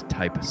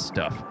Vegas-type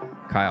stuff.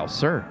 Kyle,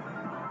 sir,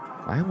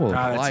 I will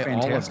apply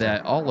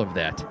all of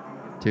that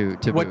to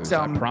booze,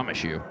 I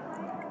promise you.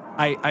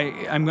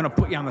 I'm going to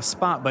put you on the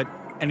spot, but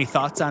any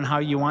thoughts on how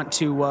you want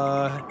to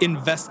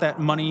invest that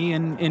money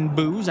in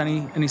booze?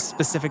 Any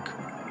specific?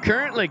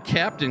 Currently,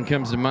 Captain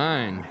comes to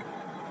mind.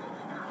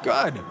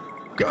 Good.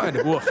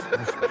 Woof.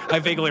 I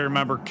vaguely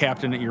remember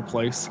Captain at your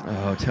place.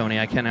 Oh, Tony,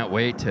 I cannot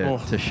wait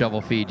to shovel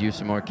feed you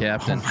some more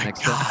Captain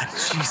next time.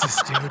 Jesus,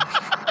 dude.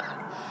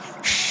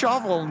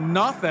 Shovel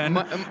nothing.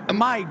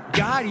 My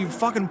God, you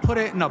fucking put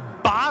it in a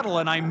bottle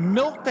and I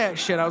milked that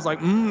shit. I was like,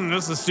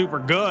 this is super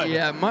good.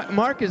 Yeah,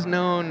 Mark is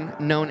known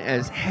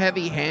as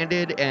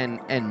heavy-handed,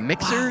 and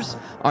mixers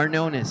are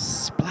known as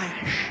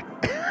splash.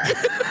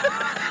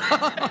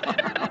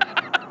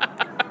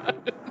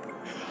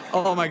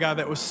 Oh my God,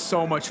 that was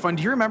so much fun.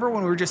 Do you remember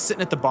when we were just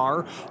sitting at the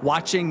bar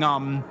watching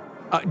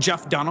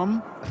Jeff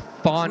Dunham?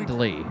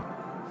 Fondly.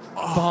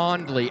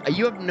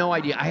 You have no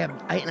idea.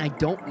 And I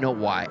don't know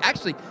why.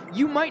 Actually,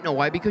 you might know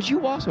why, because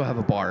you also have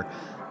a bar.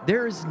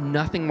 There is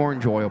nothing more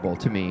enjoyable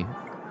to me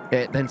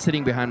than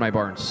sitting behind my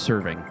bar and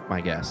serving my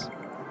guests.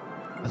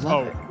 I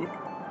love it.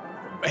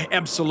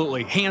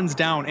 Absolutely, hands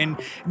down. And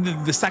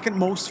the second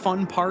most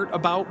fun part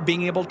about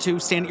being able to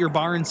stand at your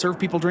bar and serve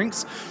people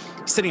drinks,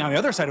 sitting on the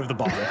other side of the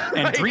bar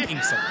and right?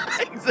 drinking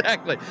something.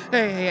 Exactly.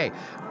 Hey.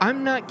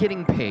 I'm not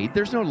getting paid.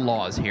 There's no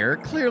laws here.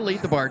 Clearly,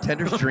 the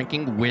bartender's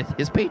drinking with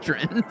his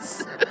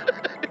patrons.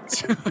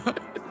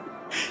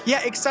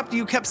 Yeah, except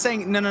you kept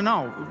saying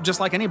no. Just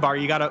like any bar,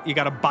 you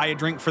gotta buy a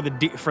drink for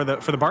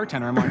the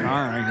bartender. I'm like, all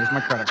right, here's my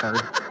credit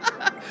card.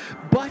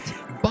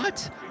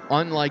 But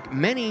unlike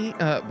many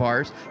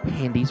bars,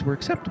 handies were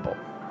acceptable.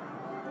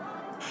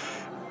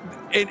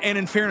 And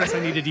in fairness, I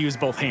needed to use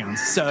both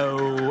hands,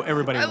 so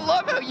everybody. I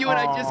love how you and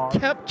I just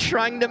kept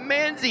trying to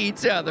mansy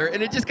each other,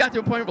 and it just got to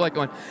a point of like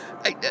going,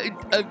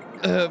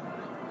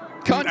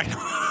 cunt,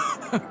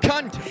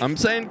 cunt. I'm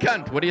saying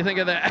cunt. What do you think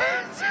of that?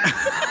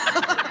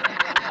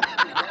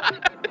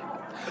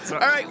 All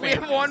right, we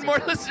have one more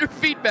listener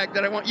feedback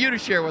that I want you to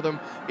share with them.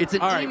 It's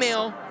an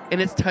email, and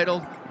it's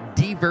titled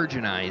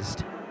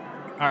 "Devirginized."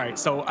 All right,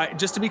 so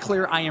just to be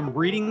clear, I am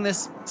reading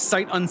this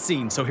sight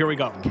unseen. So here we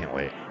go. Can't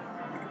wait.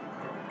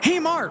 Hey,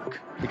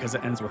 Mark, because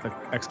it ends with an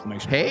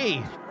exclamation.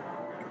 Hey.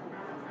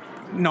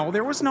 No,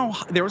 there was no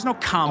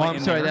comma. Oh, I'm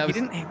sorry. He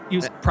didn't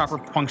use proper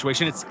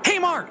punctuation. It's hey,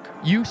 Mark.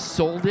 You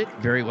sold it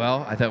very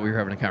well. I thought we were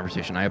having a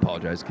conversation. I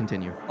apologize.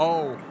 Continue.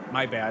 Oh,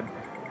 my bad.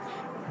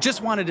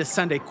 Just wanted to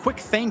send a quick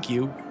thank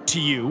you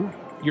to you,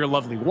 your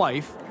lovely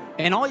wife,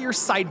 and all your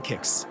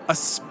sidekicks,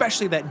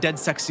 especially that dead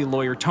sexy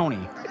lawyer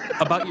Tony,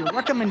 about your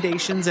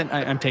recommendations. And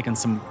I'm taking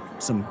some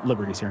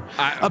liberties here.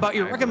 About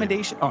your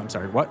recommendation. Oh, I'm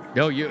sorry. What?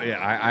 No,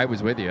 I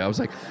was with you. I was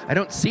like, I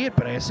don't see it,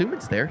 but I assume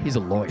it's there. He's a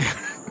lawyer.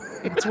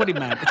 It's what he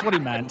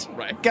meant.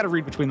 Right. Got to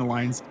read between the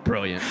lines.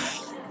 Brilliant.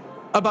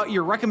 About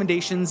your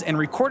recommendations and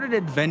recorded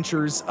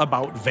adventures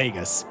about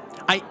Vegas.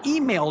 I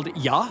emailed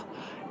ya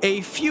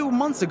a few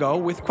months ago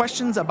with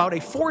questions about a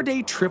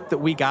 4-day trip that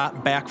we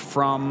got back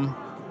from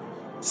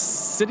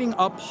setting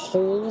up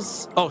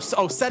hotels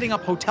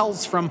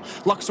from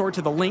Luxor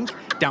to the Link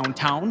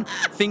downtown,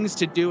 things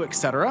to do,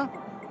 etc.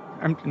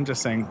 I'm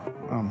just saying.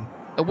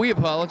 We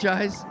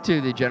apologize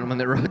to the gentleman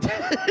that wrote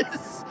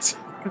this.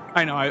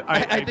 I know.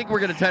 I think we're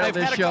going to title this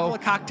show. I've had a couple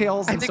of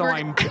cocktails, I think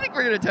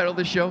we're going to title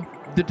this show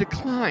 "The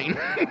Decline."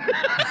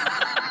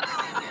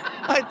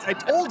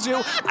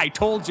 I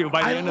told you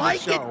by the end of the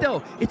show. I like it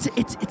though.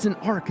 It's an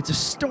arc. It's a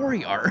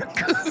story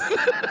arc.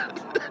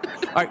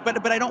 All right,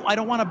 but I don't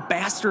want to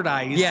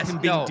bastardize him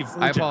being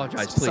divergent. I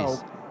apologize, please.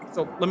 So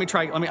So let me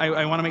try.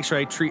 I want to make sure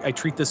I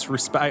treat this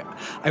respect.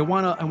 I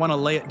want to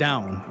lay it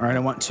down. All right. I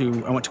want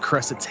to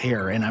caress its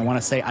hair, and I want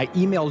to say I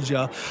emailed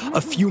you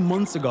a few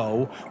months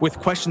ago with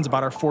questions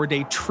about our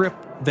 4-day trip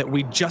that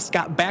we just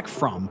got back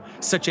from,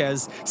 such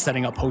as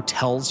setting up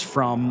hotels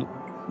from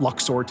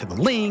Luxor to the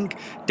Link,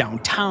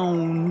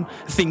 downtown,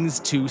 things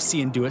to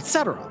see and do,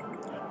 etc.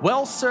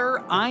 Well,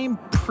 sir, I'm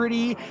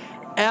pretty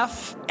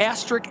F *****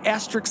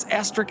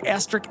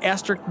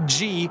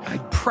 G.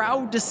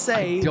 Proud to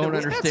say. I don't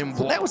understand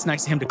why. That was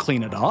nice of him to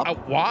clean it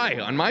up. Why?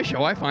 On my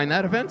show, I find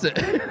that offensive.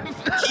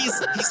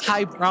 He's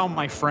highbrow,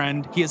 my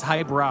friend. He is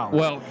highbrow.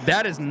 Well,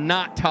 that is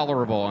not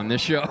tolerable on this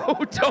show,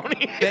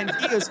 Tony. Then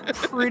he is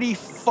pretty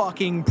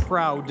fucking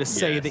proud to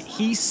say that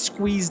he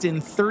squeezed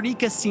in 30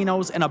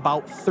 casinos and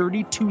about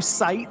 32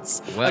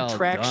 sites, Well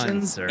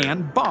attractions, done, sir.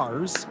 and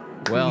bars.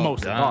 Well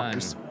most done.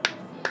 bars.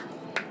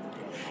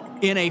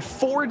 In a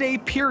 4-day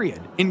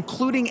period,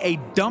 including a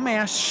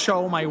dumbass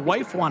show my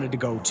wife wanted to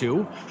go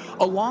to,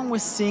 along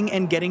with seeing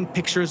and getting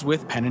pictures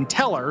with Penn and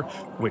Teller,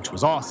 which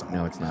was awesome.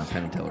 No, it's not.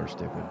 Penn and Teller,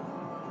 stupid.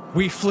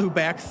 We flew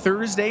back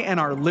Thursday, and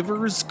our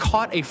livers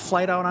caught a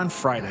flight out on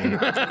Friday.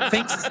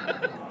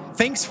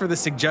 Thanks for the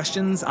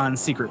suggestions on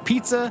Secret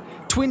Pizza,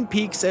 Twin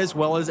Peaks, as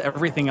well as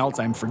everything else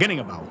I'm forgetting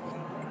about.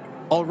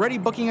 Already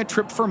booking a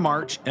trip for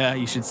March.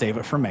 You should save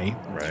it for May.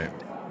 Right.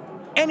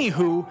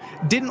 Anywho,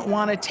 didn't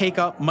want to take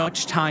up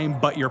much time,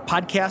 but your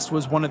podcast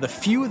was one of the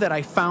few that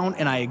I found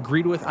and I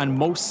agreed with on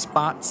most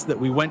spots that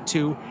we went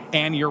to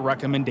and your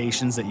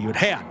recommendations that you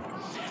had.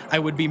 I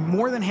would be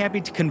more than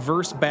happy to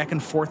converse back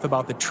and forth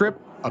about the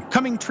trip,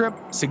 upcoming trip,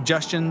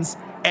 suggestions,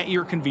 at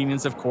your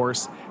convenience, of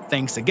course.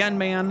 Thanks again,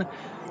 man.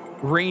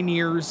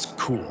 Rainier's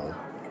cool.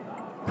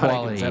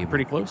 Quality. Is that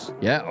pretty close?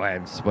 Yeah, well,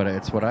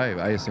 it's what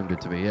I assumed it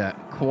to be. Yeah,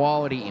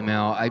 quality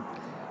email.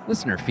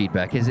 Listener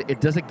feedback.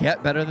 Does it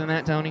get better than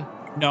that, Tony?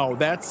 No,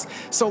 that's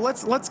so.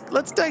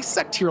 Let's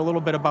dissect here a little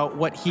bit about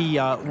what he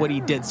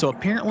did. So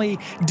apparently,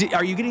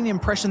 are you getting the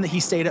impression that he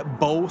stayed at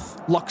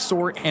both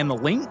Luxor and the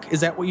Link?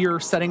 Is that what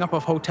your setting up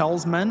of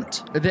hotels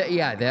meant?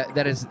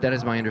 That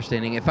is my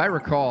understanding. If I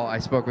recall, I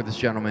spoke with this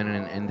gentleman,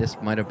 and this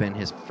might have been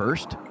his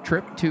first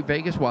trip to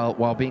Vegas.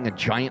 While being a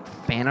giant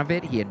fan of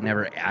it, he had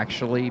never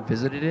actually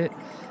visited it.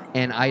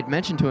 And I had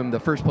mentioned to him the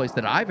first place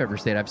that I've ever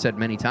stayed. I've said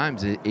many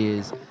times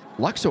is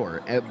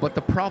Luxor. But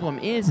the problem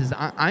is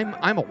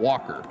I'm a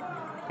walker.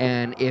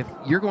 And if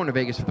you're going to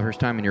Vegas for the first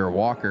time and you're a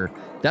walker,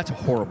 that's a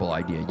horrible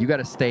idea. You got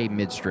to stay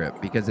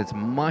mid-strip because it's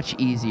much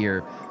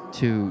easier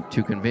to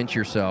convince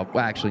yourself,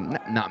 well, actually,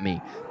 not me,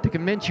 to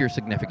convince your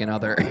significant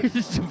other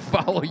to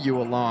follow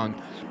you along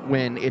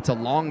when it's a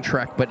long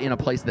trek, but in a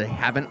place they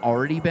haven't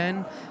already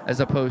been, as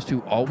opposed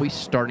to always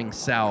starting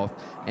south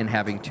and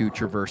having to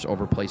traverse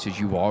over places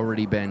you've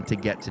already been to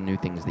get to new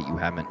things that you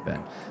haven't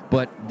been.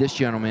 But this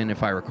gentleman,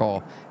 if I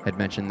recall, had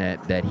mentioned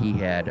that he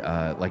had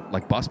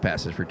like bus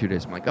passes for 2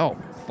 days. I'm like, oh,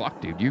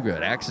 fuck, dude, you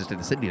got access to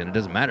the city, and it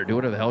doesn't matter. Do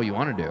whatever the hell you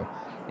want to do.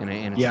 And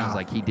it sounds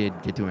like he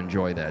did get to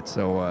enjoy that.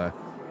 So,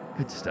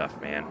 good stuff,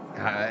 man.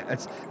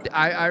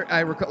 I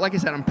recall, like I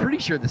said, I'm pretty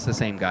sure this is the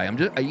same guy.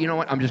 You know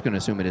what? I'm just going to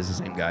assume it is the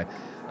same guy.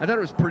 I thought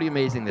it was pretty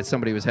amazing that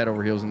somebody was head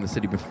over heels in the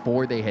city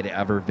before they had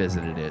ever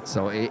visited it.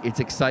 So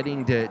it's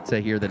exciting to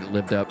hear that it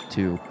lived up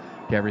to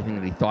everything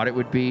that he thought it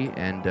would be,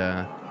 and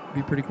it'd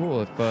be pretty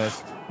cool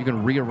if you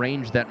can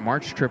rearrange that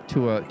March trip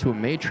to a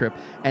May trip,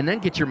 and then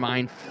get your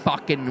mind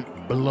fucking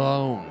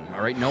blown.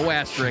 All right, no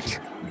asterisks,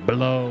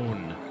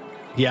 blown.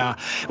 Yeah.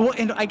 Well,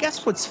 and I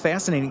guess what's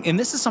fascinating, and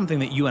this is something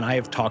that you and I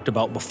have talked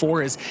about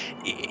before, is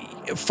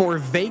for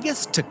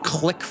Vegas to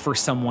click for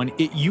someone,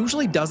 it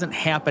usually doesn't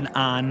happen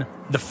on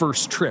the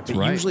first trip. It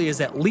usually is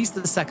at least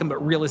the second,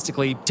 but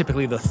realistically,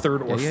 typically the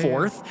third or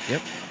fourth.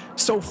 Yep.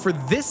 So for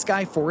this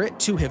guy, for it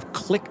to have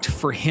clicked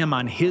for him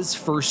on his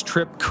first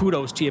trip,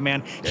 kudos to you,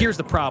 man. Yeah. Here's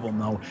the problem,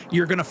 though.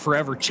 You're going to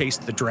forever chase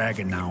the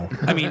dragon now.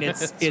 I mean,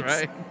 it's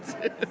right.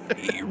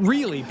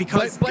 Really,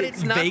 because but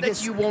it's not Vegas,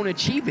 that you won't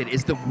achieve it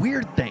is the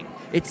weird thing.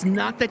 It's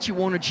not that you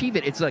won't achieve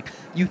it. It's like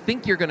you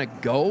think you're going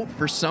to go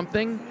for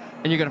something,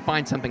 and you're going to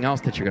find something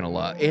else that you're going to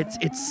love.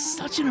 It's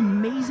such an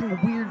amazing,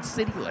 weird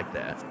city like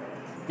that.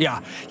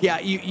 Yeah.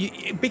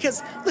 You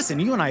because, listen,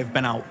 you and I have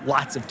been out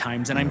lots of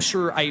times, and I'm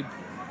sure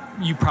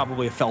you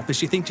probably have felt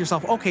this. You think to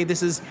yourself, okay,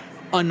 this is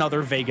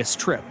another Vegas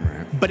trip.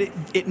 But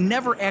it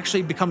never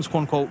actually becomes,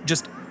 quote unquote,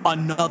 just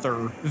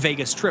another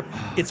Vegas trip.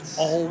 It's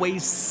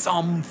always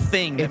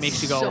something that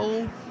makes you go,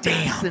 so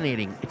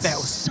fascinating. It's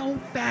so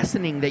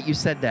fascinating that you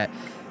said that.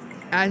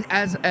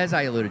 As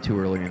I alluded to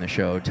earlier in the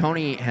show,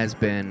 Tony has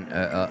been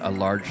a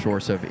large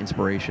source of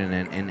inspiration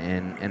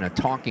and a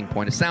talking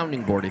point, a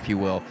sounding board, if you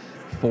will,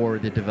 for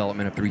the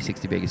development of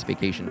 360 Vegas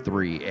Vacation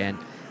 3.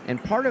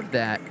 And part of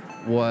that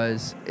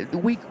was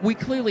we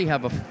clearly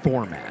have a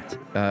format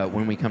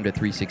when we come to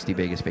 360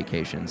 Vegas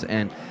Vacations,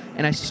 and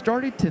I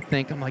started to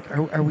think, I'm like,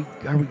 are we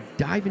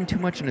diving too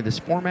much into this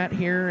format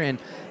here? And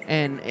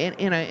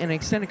in an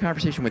extended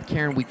conversation with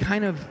Karen, we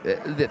kind of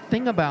the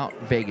thing about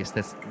Vegas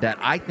that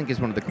I think is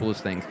one of the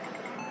coolest things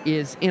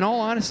is, in all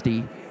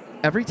honesty,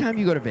 every time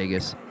you go to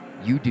Vegas,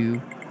 you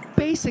do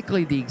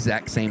basically the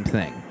exact same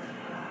thing.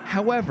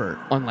 However,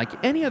 unlike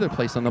any other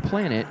place on the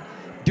planet,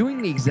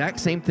 doing the exact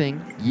same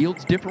thing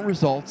yields different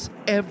results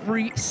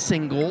every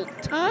single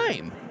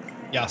time.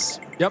 Yes.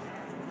 Yep.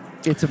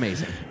 It's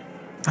amazing.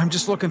 I'm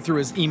just looking through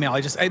his email.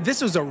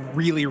 This was a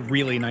really,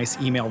 really nice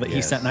email that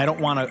he sent, and I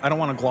don't want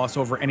to gloss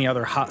over any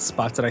other hot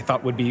spots that I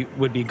thought would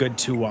be good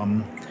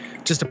to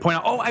just to point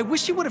out. Oh, I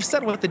wish he would have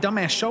said what the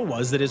dumbass show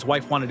was that his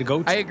wife wanted to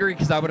go to. I agree,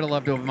 because I would have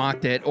loved to have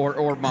mocked it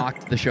or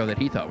mocked the show that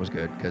he thought was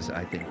good, because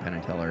I think Penn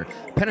and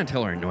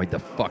Teller annoyed the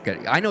fuck out.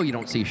 I know you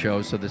don't see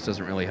shows, so this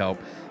doesn't really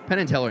help. Penn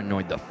and Teller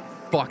annoyed the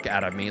fuck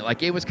out of me.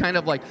 Like, it was kind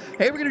of like,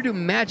 hey, we're gonna do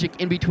magic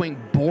in between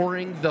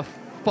boring the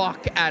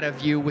fuck out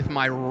of you with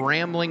my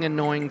rambling,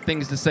 annoying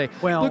things to say.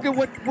 Well, look at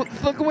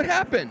what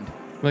happened.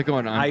 Like,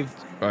 going on.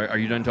 Are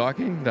you done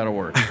talking? That'll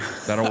work.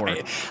 That'll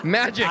work.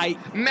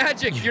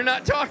 Magic. You're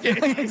not talking.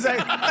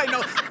 Exactly. I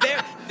know.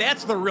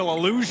 That's the real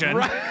illusion.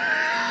 Right.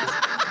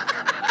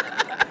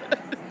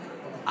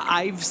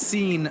 I've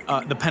seen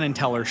the Penn and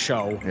Teller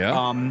show.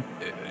 Yeah.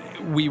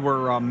 We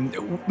were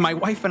my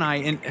wife and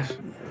I.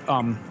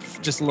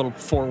 Just a little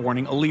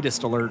forewarning,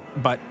 elitist alert,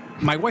 but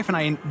my wife and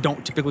I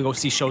don't typically go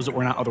see shows that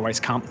we're not otherwise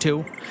comped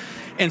to.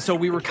 And so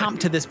we were comped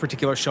to this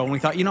particular show, and we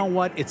thought, you know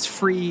what? It's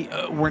free.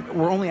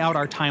 We're only out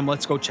our time.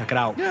 Let's go check it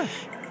out. Yeah.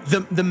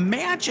 The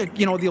magic,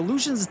 the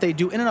illusions that they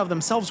do in and of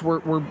themselves were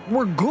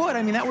good.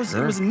 I mean, it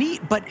was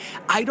neat, but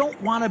I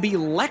don't want to be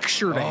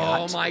lectured at.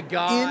 Oh my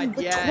God. In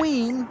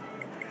between.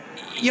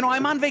 Yes.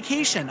 I'm on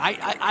vacation.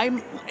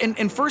 I'm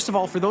first of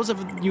all, for those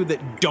of you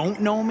that don't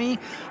know me,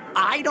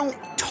 I don't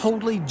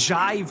totally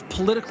jive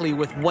politically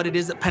with what it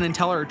is that Penn and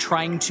Teller are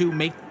trying to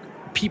make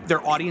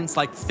their audience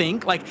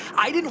think. Like,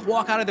 I didn't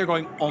walk out of there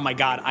going, oh my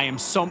God,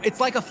 it's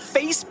like a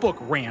Facebook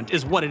rant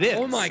is what it is.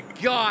 Oh my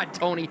God,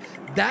 Tony,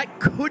 that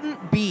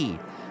couldn't be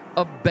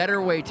a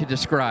better way to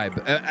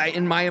describe,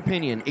 in my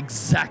opinion,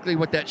 exactly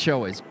what that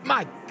show is.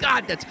 My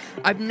God,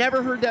 I've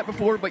never heard that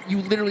before, but you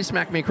literally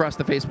smacked me across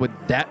the face with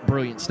that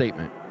brilliant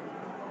statement.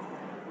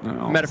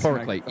 No,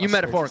 metaphorically. You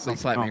metaphorically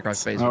slapped me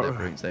across the face with that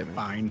brilliant statement.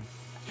 Fine.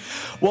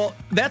 Well,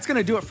 that's going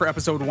to do it for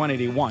episode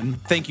 181.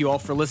 Thank you all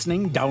for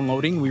listening,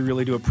 downloading. We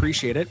really do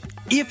appreciate it.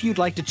 If you'd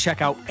like to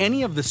check out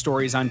any of the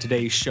stories on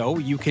today's show,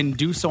 you can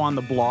do so on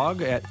the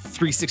blog at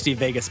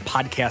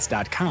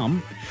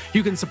 360vegaspodcast.com.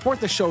 You can support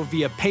the show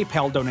via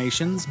PayPal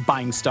donations,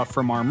 buying stuff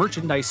from our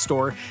merchandise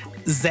store,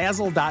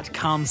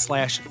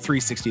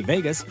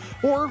 Zazzle.com/360Vegas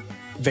or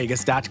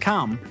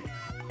Vegas.com,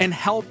 and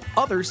help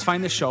others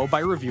find the show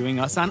by reviewing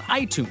us on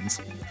iTunes.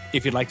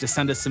 If you'd like to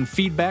send us some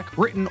feedback,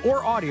 written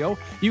or audio,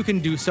 you can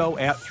do so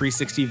at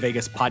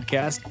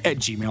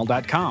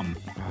 360vegaspodcast@gmail.com.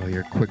 Oh,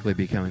 you're quickly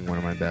becoming one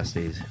of my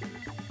besties.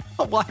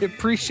 Oh, well, I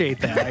appreciate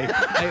that.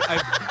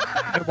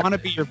 I want to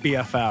be your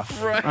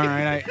BFF. Right. All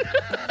right.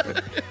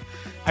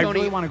 I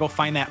really want to go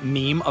find that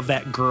meme of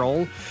that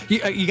girl.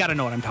 You got to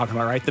know what I'm talking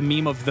about, right? The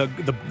meme of the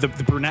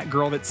brunette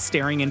girl that's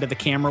staring into the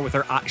camera with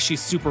her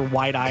she's super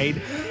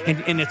wide-eyed,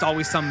 and it's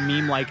always some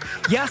meme like,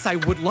 yes, I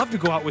would love to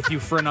go out with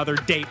you for another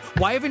date.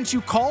 Why haven't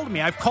you called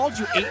me? I've called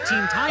you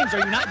 18 times. Are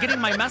you not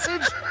getting my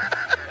message?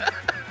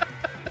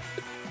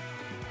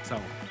 So,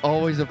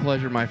 always a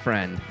pleasure, my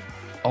friend.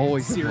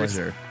 Always seriously. A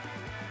pleasure.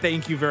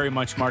 Thank you very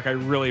much, Mark. I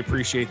really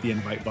appreciate the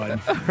invite,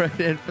 bud. All right,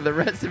 and for the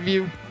rest of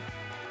you,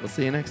 we'll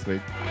see you next week.